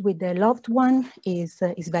touch with the loved one is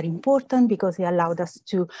very important because it allowed us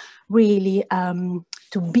to really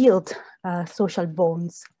to build social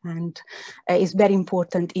bonds, and is very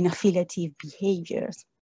important in affiliative behaviors.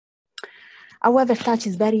 However, touch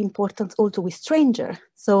is very important also with strangers.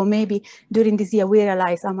 So maybe during this year, we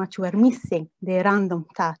realize how much we're missing the random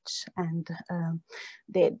touch and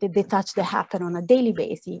the touch that happen on a daily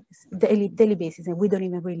basis, and we don't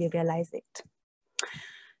even really realize it.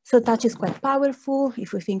 So touch is quite powerful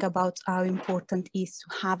if we think about how important it is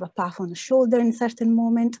to have a pat on the shoulder in a certain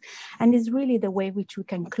moment, and it's really the way which we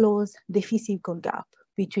can close the physical gap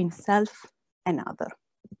between self and other.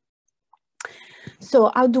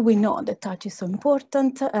 So how do we know that touch is so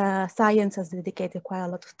important? Science has dedicated quite a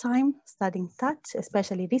lot of time studying touch,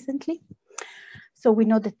 especially recently. So we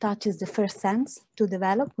know that touch is the first sense to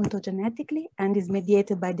develop ontogenetically and is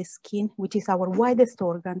mediated by the skin, which is our widest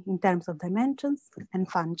organ in terms of dimensions and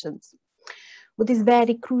functions. What is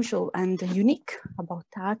very crucial and unique about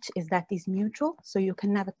touch is that it's mutual. So you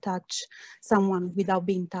can never touch someone without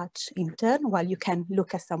being touched in turn, while you can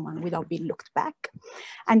look at someone without being looked back.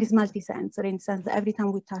 And it's multisensory in the sense that every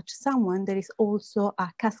time we touch someone, there is also a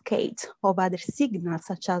cascade of other signals,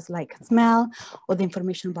 such as like smell or the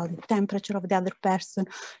information about the temperature of the other person.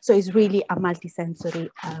 So it's really a multisensory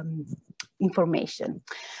information.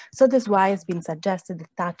 So that's why it's been suggested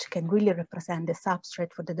that touch can really represent the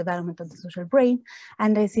substrate for the development of the social brain,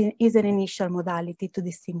 and is an initial modality to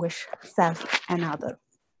distinguish self and other.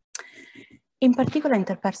 In particular,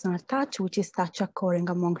 interpersonal touch, which is touch occurring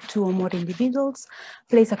among two or more individuals,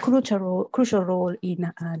 plays a crucial role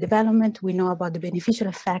in development. We know about the beneficial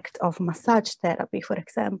effect of massage therapy, for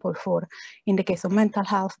example, in the case of mental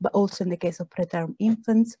health, but also in the case of preterm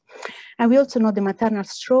infants. And we also know the maternal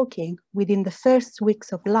stroking within the first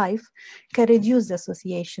weeks of life can reduce the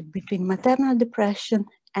association between maternal depression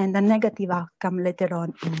and a negative outcome later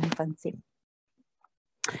on in infancy.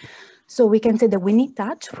 So we can say that we need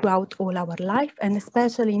touch throughout all our life, and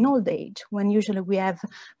especially in old age, when usually we have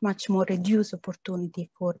much more reduced opportunity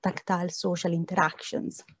for tactile social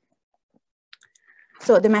interactions.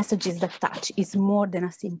 So the message is that touch is more than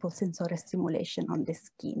a simple sensory stimulation on the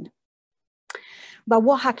skin. But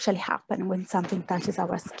what actually happens when something touches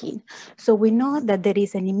our skin? So we know that there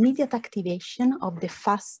is an immediate activation of the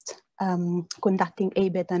fast conducting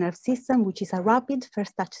A-beta nerve system, which is a rapid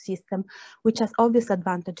first touch system, which has obvious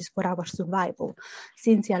advantages for our survival,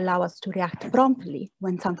 since it allows us to react promptly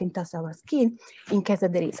when something touches our skin, in case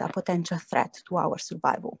that there is a potential threat to our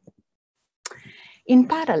survival. In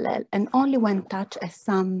parallel, and only when touch has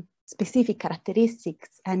some specific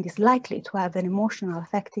characteristics and is likely to have an emotional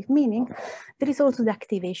affective meaning, there is also the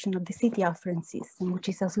activation of the city afferent system, which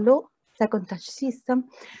is a slow second touch system,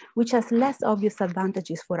 which has less obvious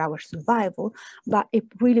advantages for our survival, but it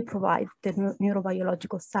really provides the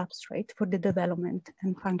neurobiological substrate for the development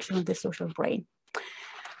and function of the social brain.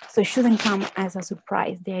 So it shouldn't come as a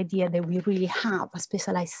surprise, the idea that we really have a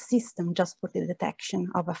specialized system just for the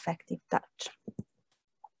detection of affective touch.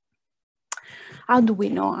 How do we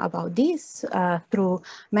know about this? Through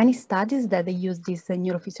many studies that they use this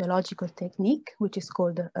neurophysiological technique, which is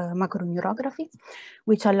called macroneurography,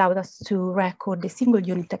 which allowed us to record the single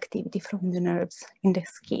unit activity from the nerves in the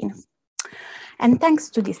skin. And thanks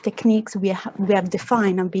to these techniques, we have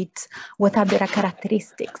defined a bit what are the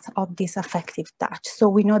characteristics of this affective touch. So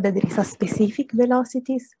we know that there is a specific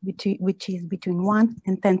velocities, which is between 1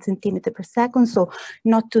 and 10 centimeters per second. So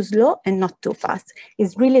not too slow and not too fast.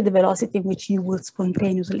 It's really the velocity in which you will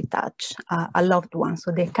spontaneously touch a loved one.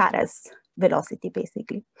 So the caress velocity,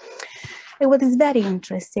 basically. And what is very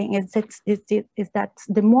interesting is that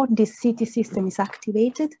the more this city system is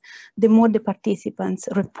activated, the more the participants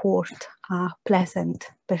report pleasant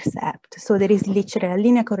percept. So there is literally a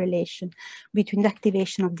linear correlation between the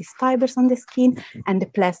activation of these fibers on the skin and the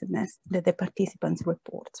pleasantness that the participants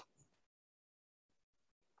report.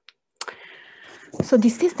 So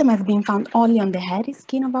this system has been found only on the hairy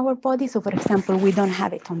skin of our body. So for example, we don't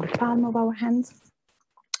have it on the palm of our hands.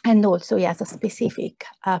 And also it has a specific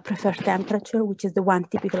preferred temperature, which is the one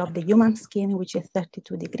typical of the human skin, which is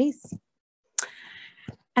 32 degrees.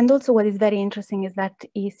 And also what is very interesting is that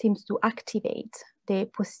it seems to activate the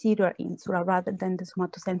posterior insula rather than the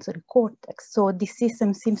somatosensory cortex. So this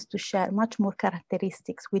system seems to share much more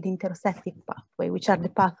characteristics with interoceptive pathway, which are the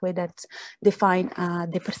pathway that define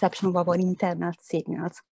the perception of our internal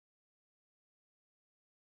signals.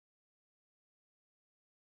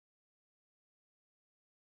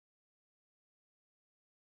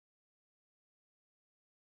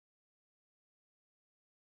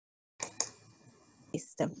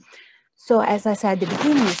 System. So as I said at the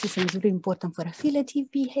beginning, the system is really important for affiliative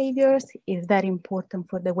behaviors. It's very important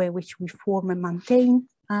for the way in which we form and maintain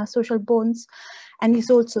social bonds. And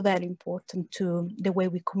it's also very important to the way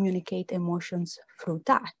we communicate emotions through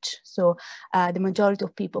touch. So the majority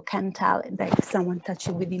of people can tell that if someone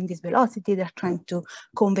touches within this velocity, they're trying to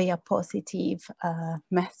convey a positive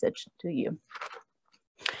message to you.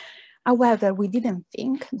 However, we didn't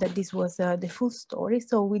think that this was the full story,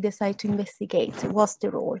 so we decided to investigate what's the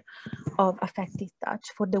role of affective touch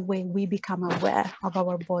for the way we become aware of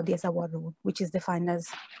our body as our role, which is defined as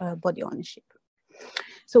body ownership.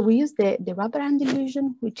 So we use the rubber hand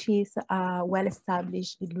illusion, which is a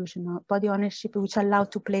well-established illusion of body ownership, which allows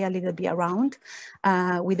to play a little bit around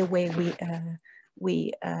with the way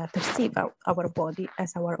we perceive our body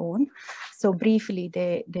as our own. So briefly,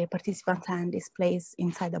 the participant's hand is placed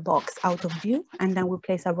inside a box out of view, and then we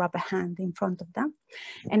place a rubber hand in front of them.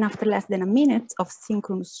 And after less than a minute of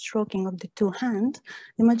synchronous stroking of the two hands,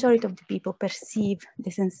 the majority of the people perceive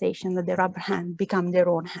the sensation that the rubber hand become their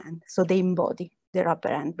own hand. So they embody the rubber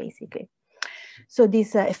hand, basically. So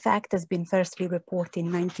this effect has been firstly reported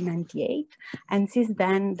in 1998, and since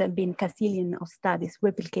then there have been gazillion of studies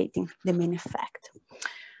replicating the main effect.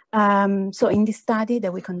 So in this study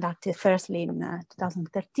that we conducted firstly in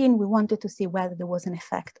 2013, we wanted to see whether there was an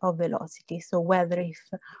effect of velocity. So whether if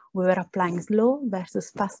we were applying slow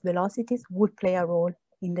versus fast velocities would play a role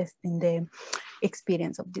in the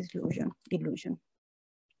experience of this illusion.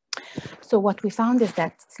 So what we found is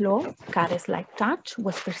that slow, caress-like touch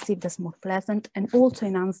was perceived as more pleasant and also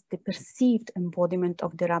enhanced the perceived embodiment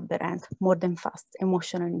of the rubber hand more than fast,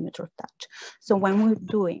 emotional and neutral touch. So when we're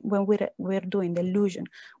doing the illusion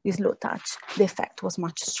with slow touch, the effect was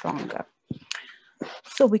much stronger.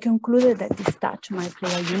 So we concluded that this touch might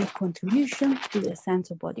play a unique contribution to the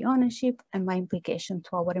sense of body ownership and by implication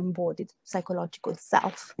to our embodied psychological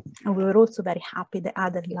self. And we were also very happy that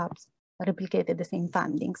other labs replicated the same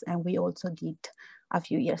findings, and we also did a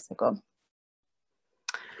few years ago.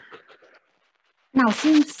 Now,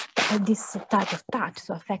 since this type of touch,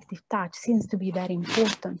 so affective touch, seems to be very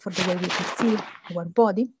important for the way we perceive our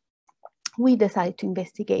body, we decided to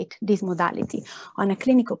investigate this modality on a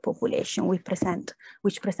clinical population which present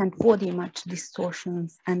body image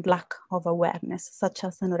distortions and lack of awareness, such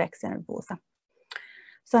as anorexia nervosa.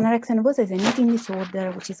 So anorexia nervosa is an eating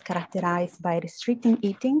disorder which is characterized by restricting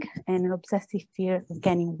eating and an obsessive fear of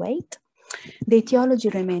gaining weight. The etiology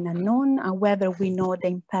remains unknown. However, we know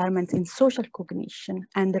the impairments in social cognition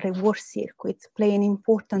and the reward circuits play an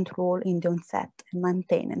important role in the onset and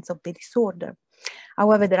maintenance of the disorder.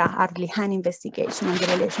 However, there are hardly any investigation on the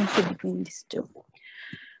relationship between these two.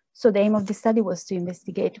 So the aim of the study was to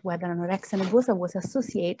investigate whether anorexia nervosa was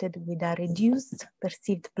associated with a reduced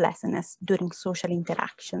perceived pleasantness during social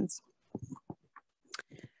interactions.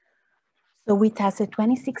 So we tested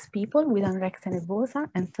 26 people with anorexia nervosa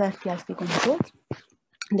and 30 healthy controls.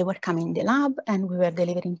 They were coming in the lab and we were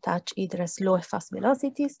delivering touch either as slow or fast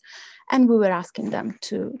velocities, and we were asking them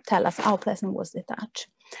to tell us how pleasant was the touch.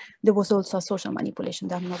 There was also a social manipulation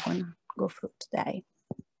that I'm not going to go through today.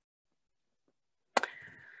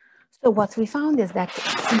 So what we found is that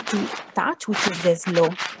CT touch, which is the slow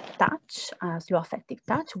touch, slow affective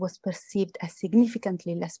touch, was perceived as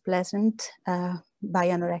significantly less pleasant by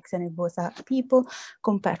anorexia nervosa people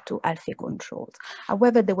compared to healthy controls.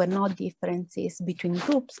 However, there were no differences between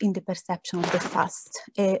groups in the perception of the fast,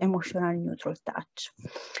 emotional, neutral touch.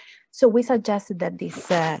 So we suggested that this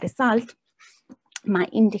result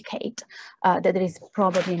might indicate that there is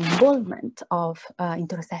probably an involvement of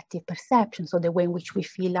interoceptive perception, so the way in which we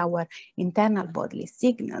feel our internal bodily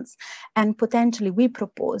signals, and potentially we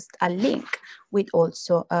proposed a link with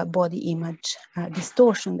also body image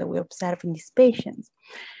distortion that we observe in these patients.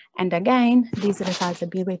 And again, these results have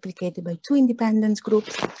been replicated by 2 independent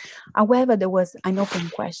groups. However, there was an open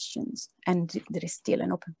question, and there is still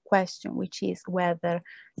an open question, which is whether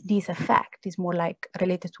this effect is more like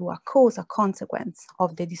related to a cause, a consequence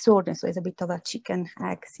of the disorder. So it's a bit of a chicken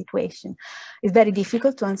egg situation. It's very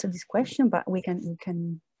difficult to answer this question, but we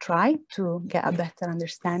can try to get a better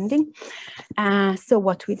understanding. So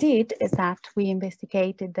what we did is that we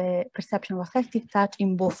investigated the perception of affective touch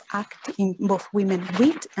in both women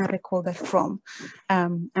with and recovered from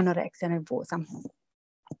anorexia nervosa.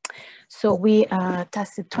 So we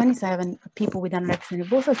tested 27 people with anorexia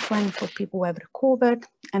nervosa, 24 people who have recovered,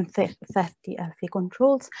 and 30 healthy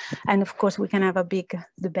controls. And of course, we can have a big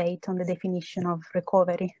debate on the definition of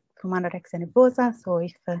recovery from anorexia nervosa. So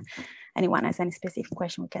if anyone has any specific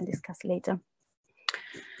question, we can discuss later.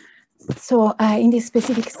 So in this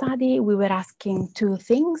specific study, we were asking two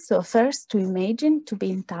things. So first, to imagine to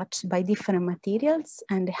being touched by different materials,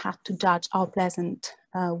 and they had to judge how pleasant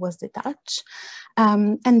was the touch.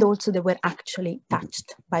 And also they were actually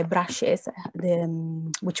touched by brushes,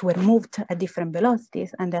 which were moved at different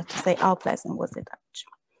velocities, and they had to say how pleasant was the touch.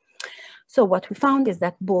 So what we found is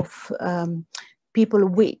that both people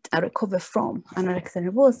with a recover from anorexia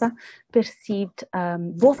nervosa perceived,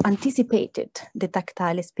 both anticipated the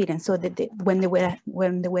tactile experience, so that when they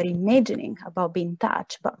were imagining about being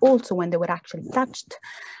touched, but also when they were actually touched,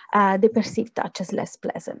 they perceived touch as less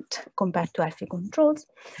pleasant compared to healthy controls.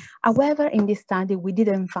 However, in this study, we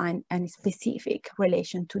didn't find any specific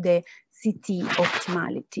relation to the CT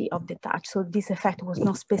optimality of the touch. So this effect was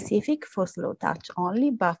not specific for slow touch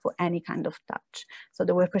only, but for any kind of touch. So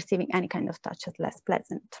they were perceiving any kind of touch as less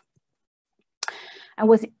pleasant. And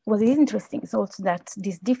what is interesting is also that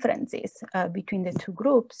these differences between the two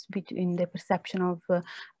groups, between the perception of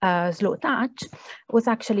slow touch, was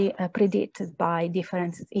actually predicted by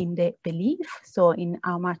differences in the belief, so in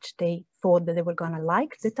how much they thought that they were going to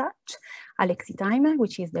like the touch, alexithymia,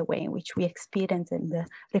 which is the way in which we experience and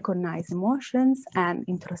recognize emotions, and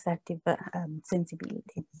interoceptive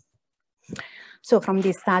sensibility. So from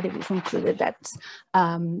this study, we concluded that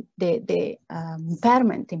the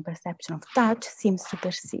impairment in perception of touch seems to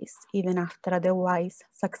persist even after otherwise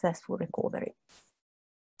successful recovery.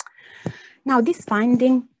 Now, this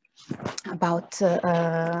finding about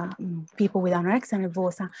people with anorexia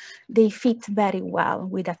nervosa, they fit very well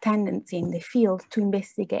with a tendency in the field to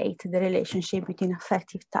investigate the relationship between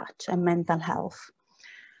affective touch and mental health.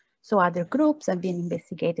 So other groups have been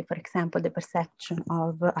investigated, for example, the perception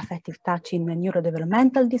of affective touch in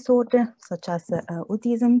neurodevelopmental disorder, such as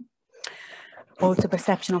autism, also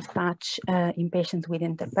perception of touch in patients with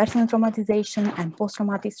interpersonal traumatization and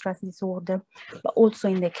post-traumatic stress disorder, but also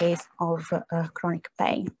in the case of chronic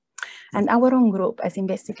pain. And our own group has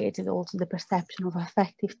investigated also the perception of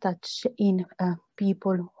affective touch in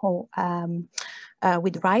people who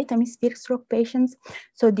with right hemisphere stroke patients.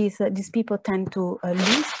 So these people tend to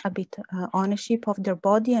lose a bit ownership of their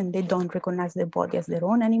body, and they don't recognize their body as their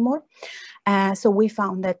own anymore. So we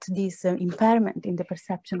found that this impairment in the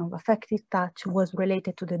perception of affective touch was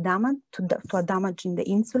related to the damage, to a damage in the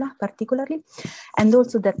insula particularly, and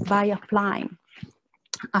also that by applying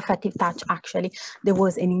affective touch, actually, there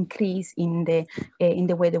was an increase in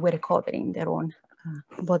the way they were recovering their own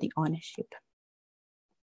body ownership.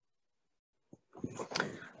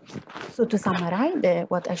 So to summarize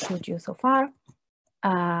what I showed you so far,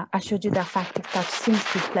 I showed you that affective touch seems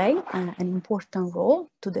to play an important role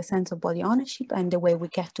to the sense of body ownership and the way we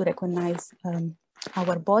get to recognize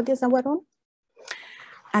our body as our own,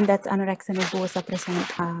 and that anorexia nervosa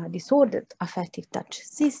presents a disordered affective touch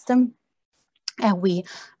system. And we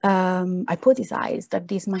hypothesized that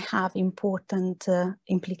this might have important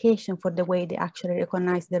implication for the way they actually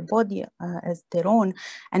recognize their body as their own,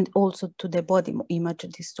 and also to the body image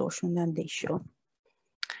distortion that they show.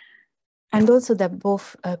 And also that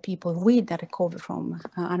both people with and recover from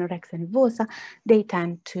anorexia nervosa, they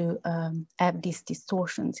tend to have these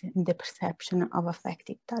distortions in the perception of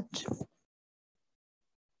affective touch.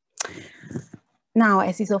 Now,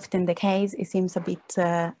 as is often the case, it seems a bit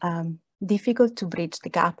difficult to bridge the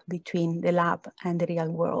gap between the lab and the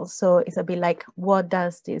real world. So it's a bit like, what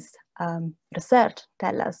does this research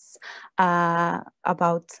tell us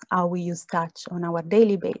about how we use touch on our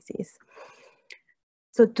daily basis?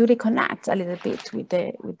 So to reconnect a little bit with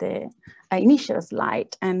the initial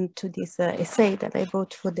slide and to this essay that I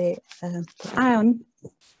wrote for the ION,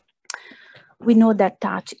 we know that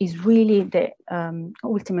touch is really the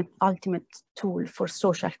ultimate tool for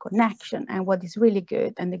social connection. And what is really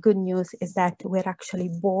good, and the good news, is that we're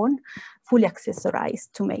actually born fully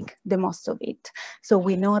accessorized to make the most of it. So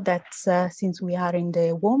we know that since we are in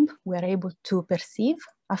the womb, we are able to perceive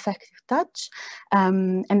affective touch,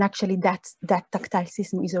 and actually that tactile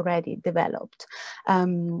system is already developed.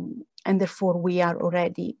 And therefore we are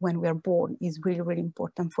already, when we are born, is really, really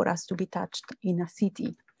important for us to be touched in a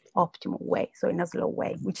CT optimal way, so in a slow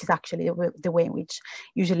way, which is actually the way in which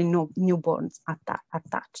usually newborns are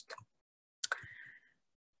touched.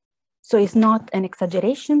 So it's not an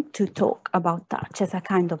exaggeration to talk about touch as a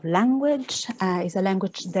kind of language. It's a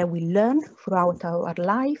language that we learn throughout our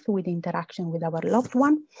life with interaction with our loved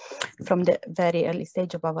one from the very early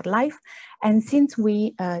stage of our life. And since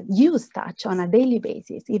we use touch on a daily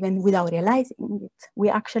basis, even without realizing it, we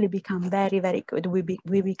actually become very, very good.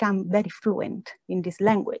 We become very fluent in this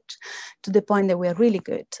language, to the point that we are really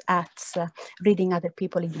good at reading other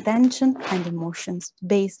people's intention and emotions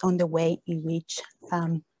based on the way in which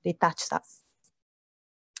they touch us.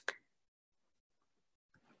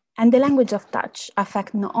 And the language of touch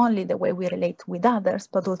affects not only the way we relate with others,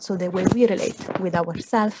 but also the way we relate with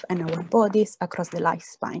ourselves and our bodies across the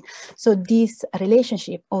lifespan. So this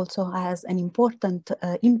relationship also has an important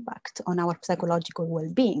impact on our psychological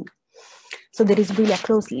well-being. So there is really a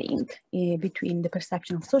close link between the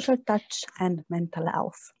perception of social touch and mental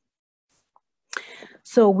health.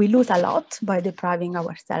 So we lose a lot by depriving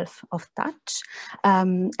ourselves of touch.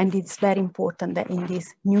 And it's very important that in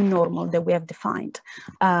this new normal that we have defined,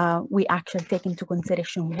 we actually take into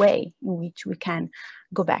consideration way in which we can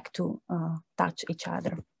go back to touch each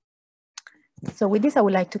other. So with this, I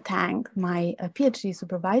would like to thank my PhD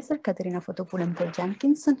supervisor, Caterina Fotopoulou and Paul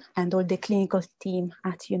Jenkinson, and all the clinical team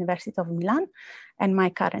at University of Milan, and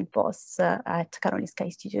my current boss at Karolinska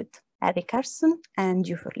Institute, Eric Carson, and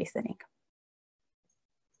you for listening.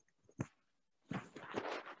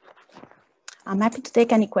 I'm happy to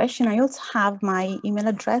take any question. I also have my email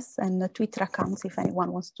address and the Twitter accounts if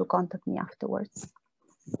anyone wants to contact me afterwards.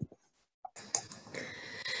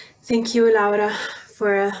 Thank you, Laura,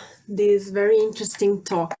 for this very interesting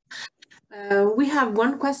talk. We have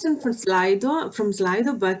one question from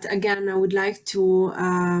Slido, but again, I would like to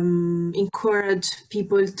encourage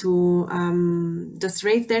people to just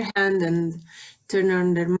raise their hand and turn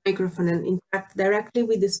on their microphone and interact directly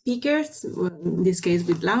with the speakers, in this case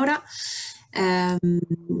with Laura.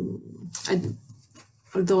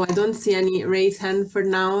 Although I don't see any raised hand for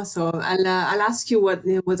now, so I'll ask you what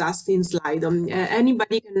was asked in Slido.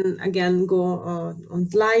 Anybody can again go on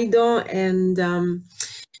Slido and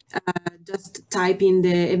just type in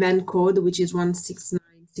the event code, which is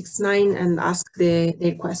 16969, and ask their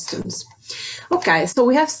questions. Okay, so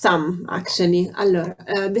we have some actually. Allora,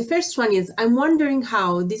 the first one is, I'm wondering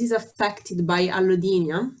how this is affected by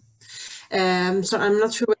allodynia. So I'm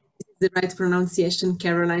not sure whether this is the right pronunciation.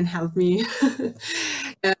 Caroline, help me.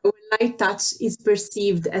 When light touch is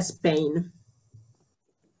perceived as pain.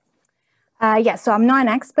 Yeah, so I'm not an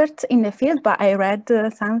expert in the field, but I read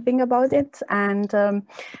something about it. And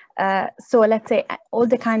so let's say all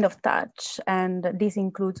the kind of touch, and this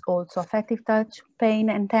includes also affective touch, pain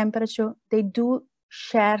and temperature, they do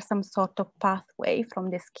share some sort of pathway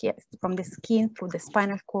from the skin through the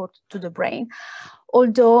spinal cord to the brain,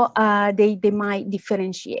 although they might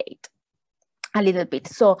differentiate a little bit.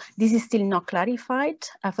 So this is still not clarified.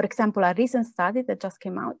 For example, a recent study that just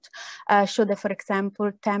came out showed that, for example,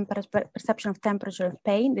 perception of temperature and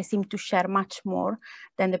pain, they seem to share much more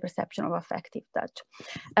than the perception of affective touch.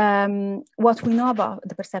 What we know about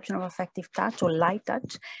the perception of affective touch or light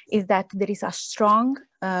touch is that there is a strong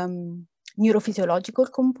neurophysiological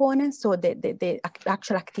component, so the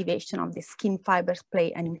actual activation of the skin fibers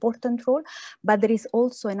play an important role, but there is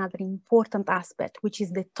also another important aspect, which is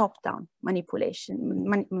the top-down manipulation,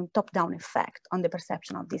 top-down effect on the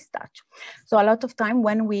perception of this touch. So a lot of time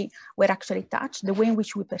when we're actually touched, the way in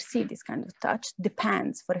which we perceive this kind of touch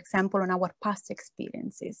depends, for example, on our past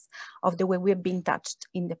experiences of the way we've been touched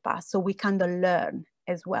in the past. So we kind of learn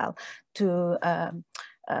as well to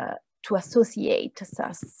associate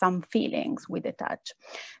some feelings with the touch.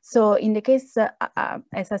 So in the case,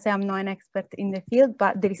 as I say, I'm not an expert in the field,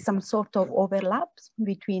 but there is some sort of overlaps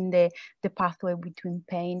between the pathway between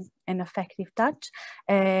pain and affective touch.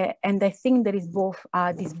 And I think there is both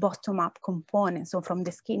this bottom-up component, so from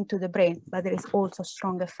the skin to the brain, but there is also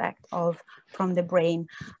strong effect from the brain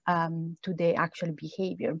to the actual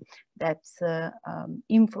behavior that's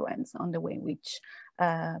influence on the way in which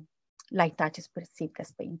light touch is perceived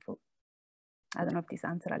as painful. I don't know if this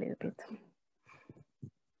answers a little bit.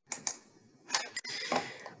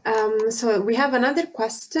 So we have another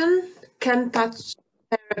question. Can touch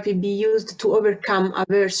therapy be used to overcome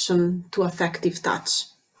aversion to affective touch?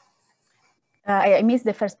 I missed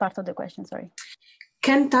the first part of the question, sorry.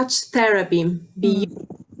 Can touch therapy be used to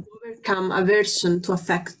overcome aversion to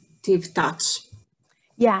affective touch?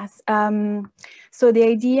 Yes. So the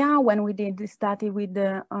idea when we did this study with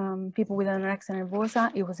the people with anorexia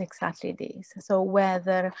nervosa, it was exactly this. So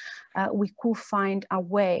whether we could find a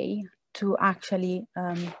way to actually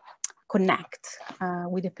connect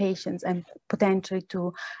with the patients and potentially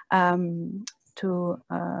to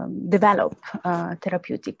develop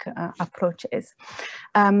therapeutic approaches.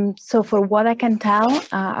 So for what I can tell,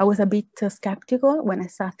 I was a bit skeptical when I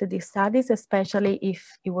started these studies, especially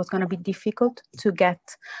if it was going to be difficult to get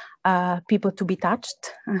people to be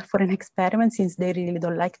touched for an experiment, since they really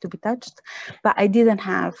don't like to be touched. But I didn't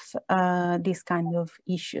have these kind of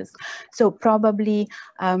issues. So probably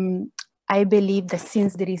I believe that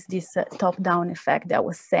since there is this top-down effect that I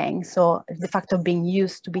was saying, so the fact of being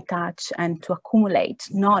used to be touched and to accumulate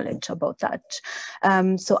knowledge about touch,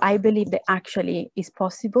 so I believe that actually is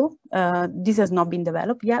possible. This has not been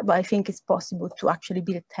developed yet, but I think it's possible to actually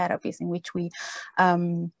build therapies in which we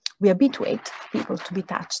habituate people to be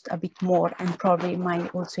touched a bit more, and probably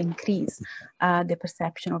might also increase the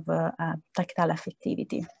perception of tactile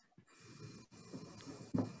affectivity.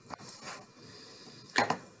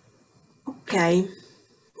 Okay,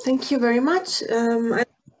 thank you very much. I don't know if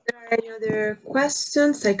there are any other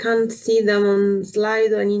questions. I can't see them on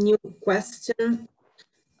slide. Any new question?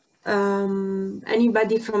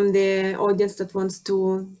 Anybody from the audience that wants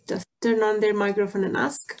to just turn on their microphone and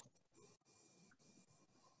ask?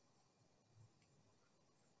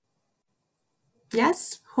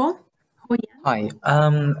 Yes, Ho? Oh, yeah. Hi,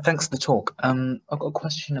 thanks for the talk. I've got a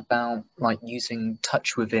question about like using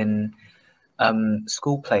touch within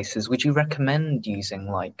school places. Would you recommend using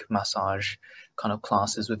like massage kind of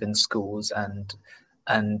classes within schools?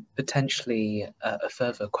 And potentially a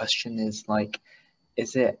further question is like,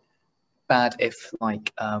 is it bad if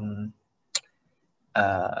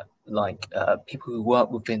people who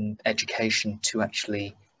work within education to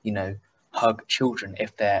actually, you know, hug children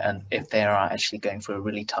if they are actually going through a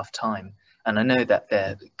really tough time? And I know that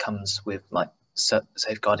there comes with like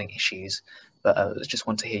safeguarding issues, but I just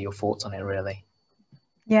want to hear your thoughts on it, really.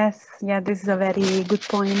 Yes, yeah, this is a very good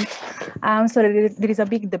point. So there is a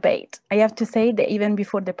big debate. I have to say that even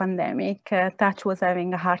before the pandemic, touch was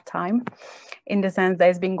having a hard time, in the sense that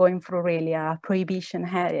it's been going through really a prohibition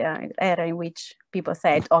era in which people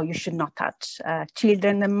said, oh, you should not touch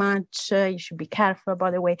children that much, you should be careful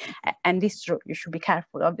about the way, and this is true, you should be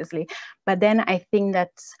careful, obviously. But then I think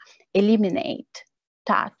that eliminate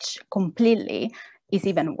touch completely is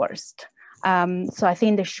even worse. So I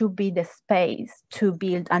think there should be the space to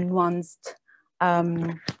build a nuanced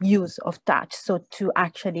use of touch, so to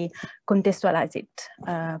actually contextualize it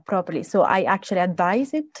properly. So I actually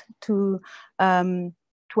advise it to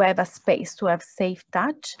have a space, to have safe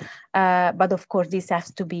touch, but of course this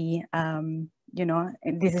has to be, you know,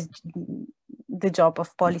 this is the job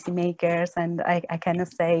of policymakers, and I cannot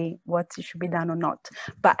say what should be done or not.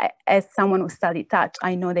 But as someone who studied touch,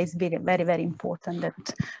 I know that it's very, very, very important that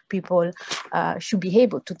people should be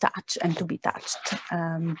able to touch and to be touched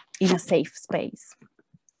in a safe space.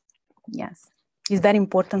 Yes, it's very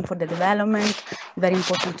important for the development, very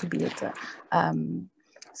important to build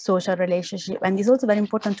social relationship, and it's also very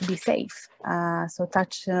important to be safe. So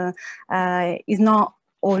touch is not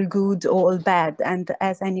all good or all bad, and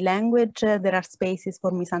as any language there are spaces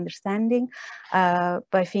for misunderstanding, but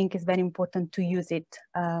I think it's very important to use it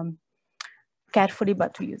carefully,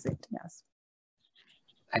 but to use it. Yes.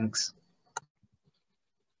 Thanks.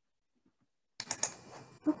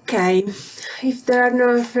 Okay, if there are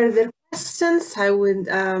no further questions, I would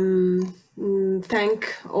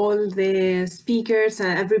thank all the speakers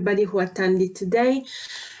and everybody who attended today.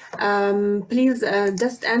 Please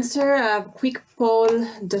just answer a quick poll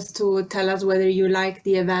just to tell us whether you like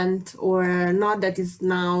the event or not. That is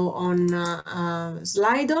now on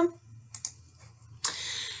Slido.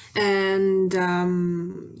 And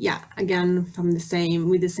yeah, again, from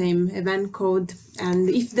with the same event code. And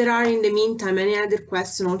if there are in the meantime any other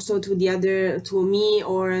question also to me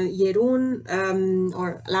or Jeroen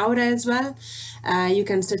or Laura as well, you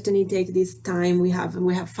can certainly take this time. We have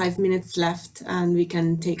 5 minutes left, and we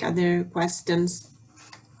can take other questions.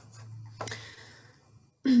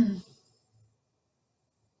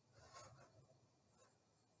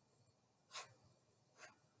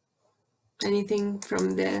 Anything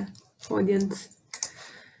from the audience?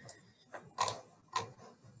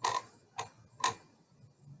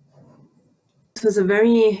 It was a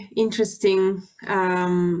very interesting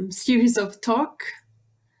series of talk.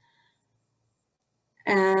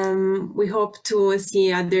 We hope to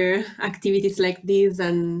see other activities like this,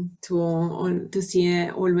 and to see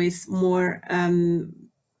always more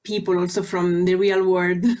people also from the real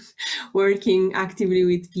world working actively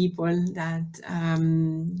with people that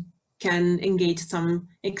can engage some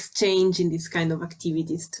exchange in this kind of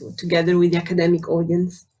activities together with the academic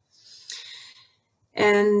audience.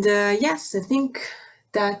 And yes, I think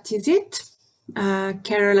that is it.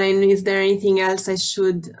 Caroline, is there anything else I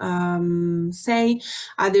should say,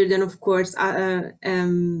 other than, of course,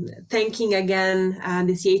 thanking again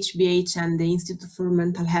the CHBH and the Institute for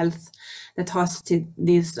Mental Health that hosted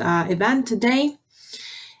this event today,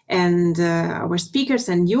 and our speakers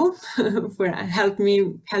and you for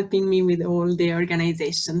helping me with all the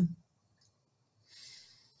organization.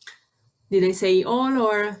 Did I say all,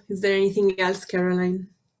 or is there anything else, Caroline?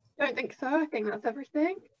 Don't think so. I think that's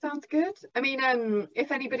everything. Sounds good. I mean,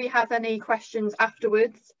 if anybody has any questions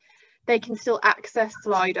afterwards, they can still access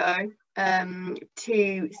Slido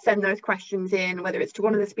to send those questions in, whether it's to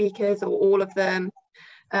one of the speakers or all of them,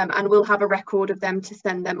 and we'll have a record of them to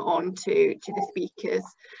send them on to the speakers.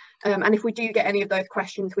 And if we do get any of those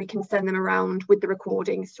questions, we can send them around with the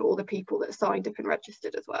recordings to all the people that signed up and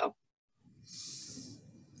registered as well.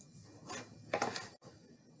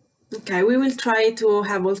 Okay, we will try to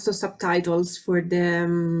have also subtitles for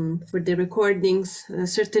the recordings,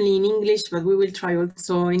 certainly in English, but we will try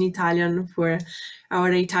also in Italian for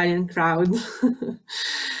our Italian crowd.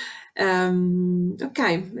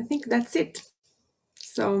 Okay, I think that's it.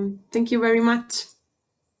 So thank you very much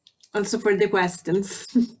also for the questions.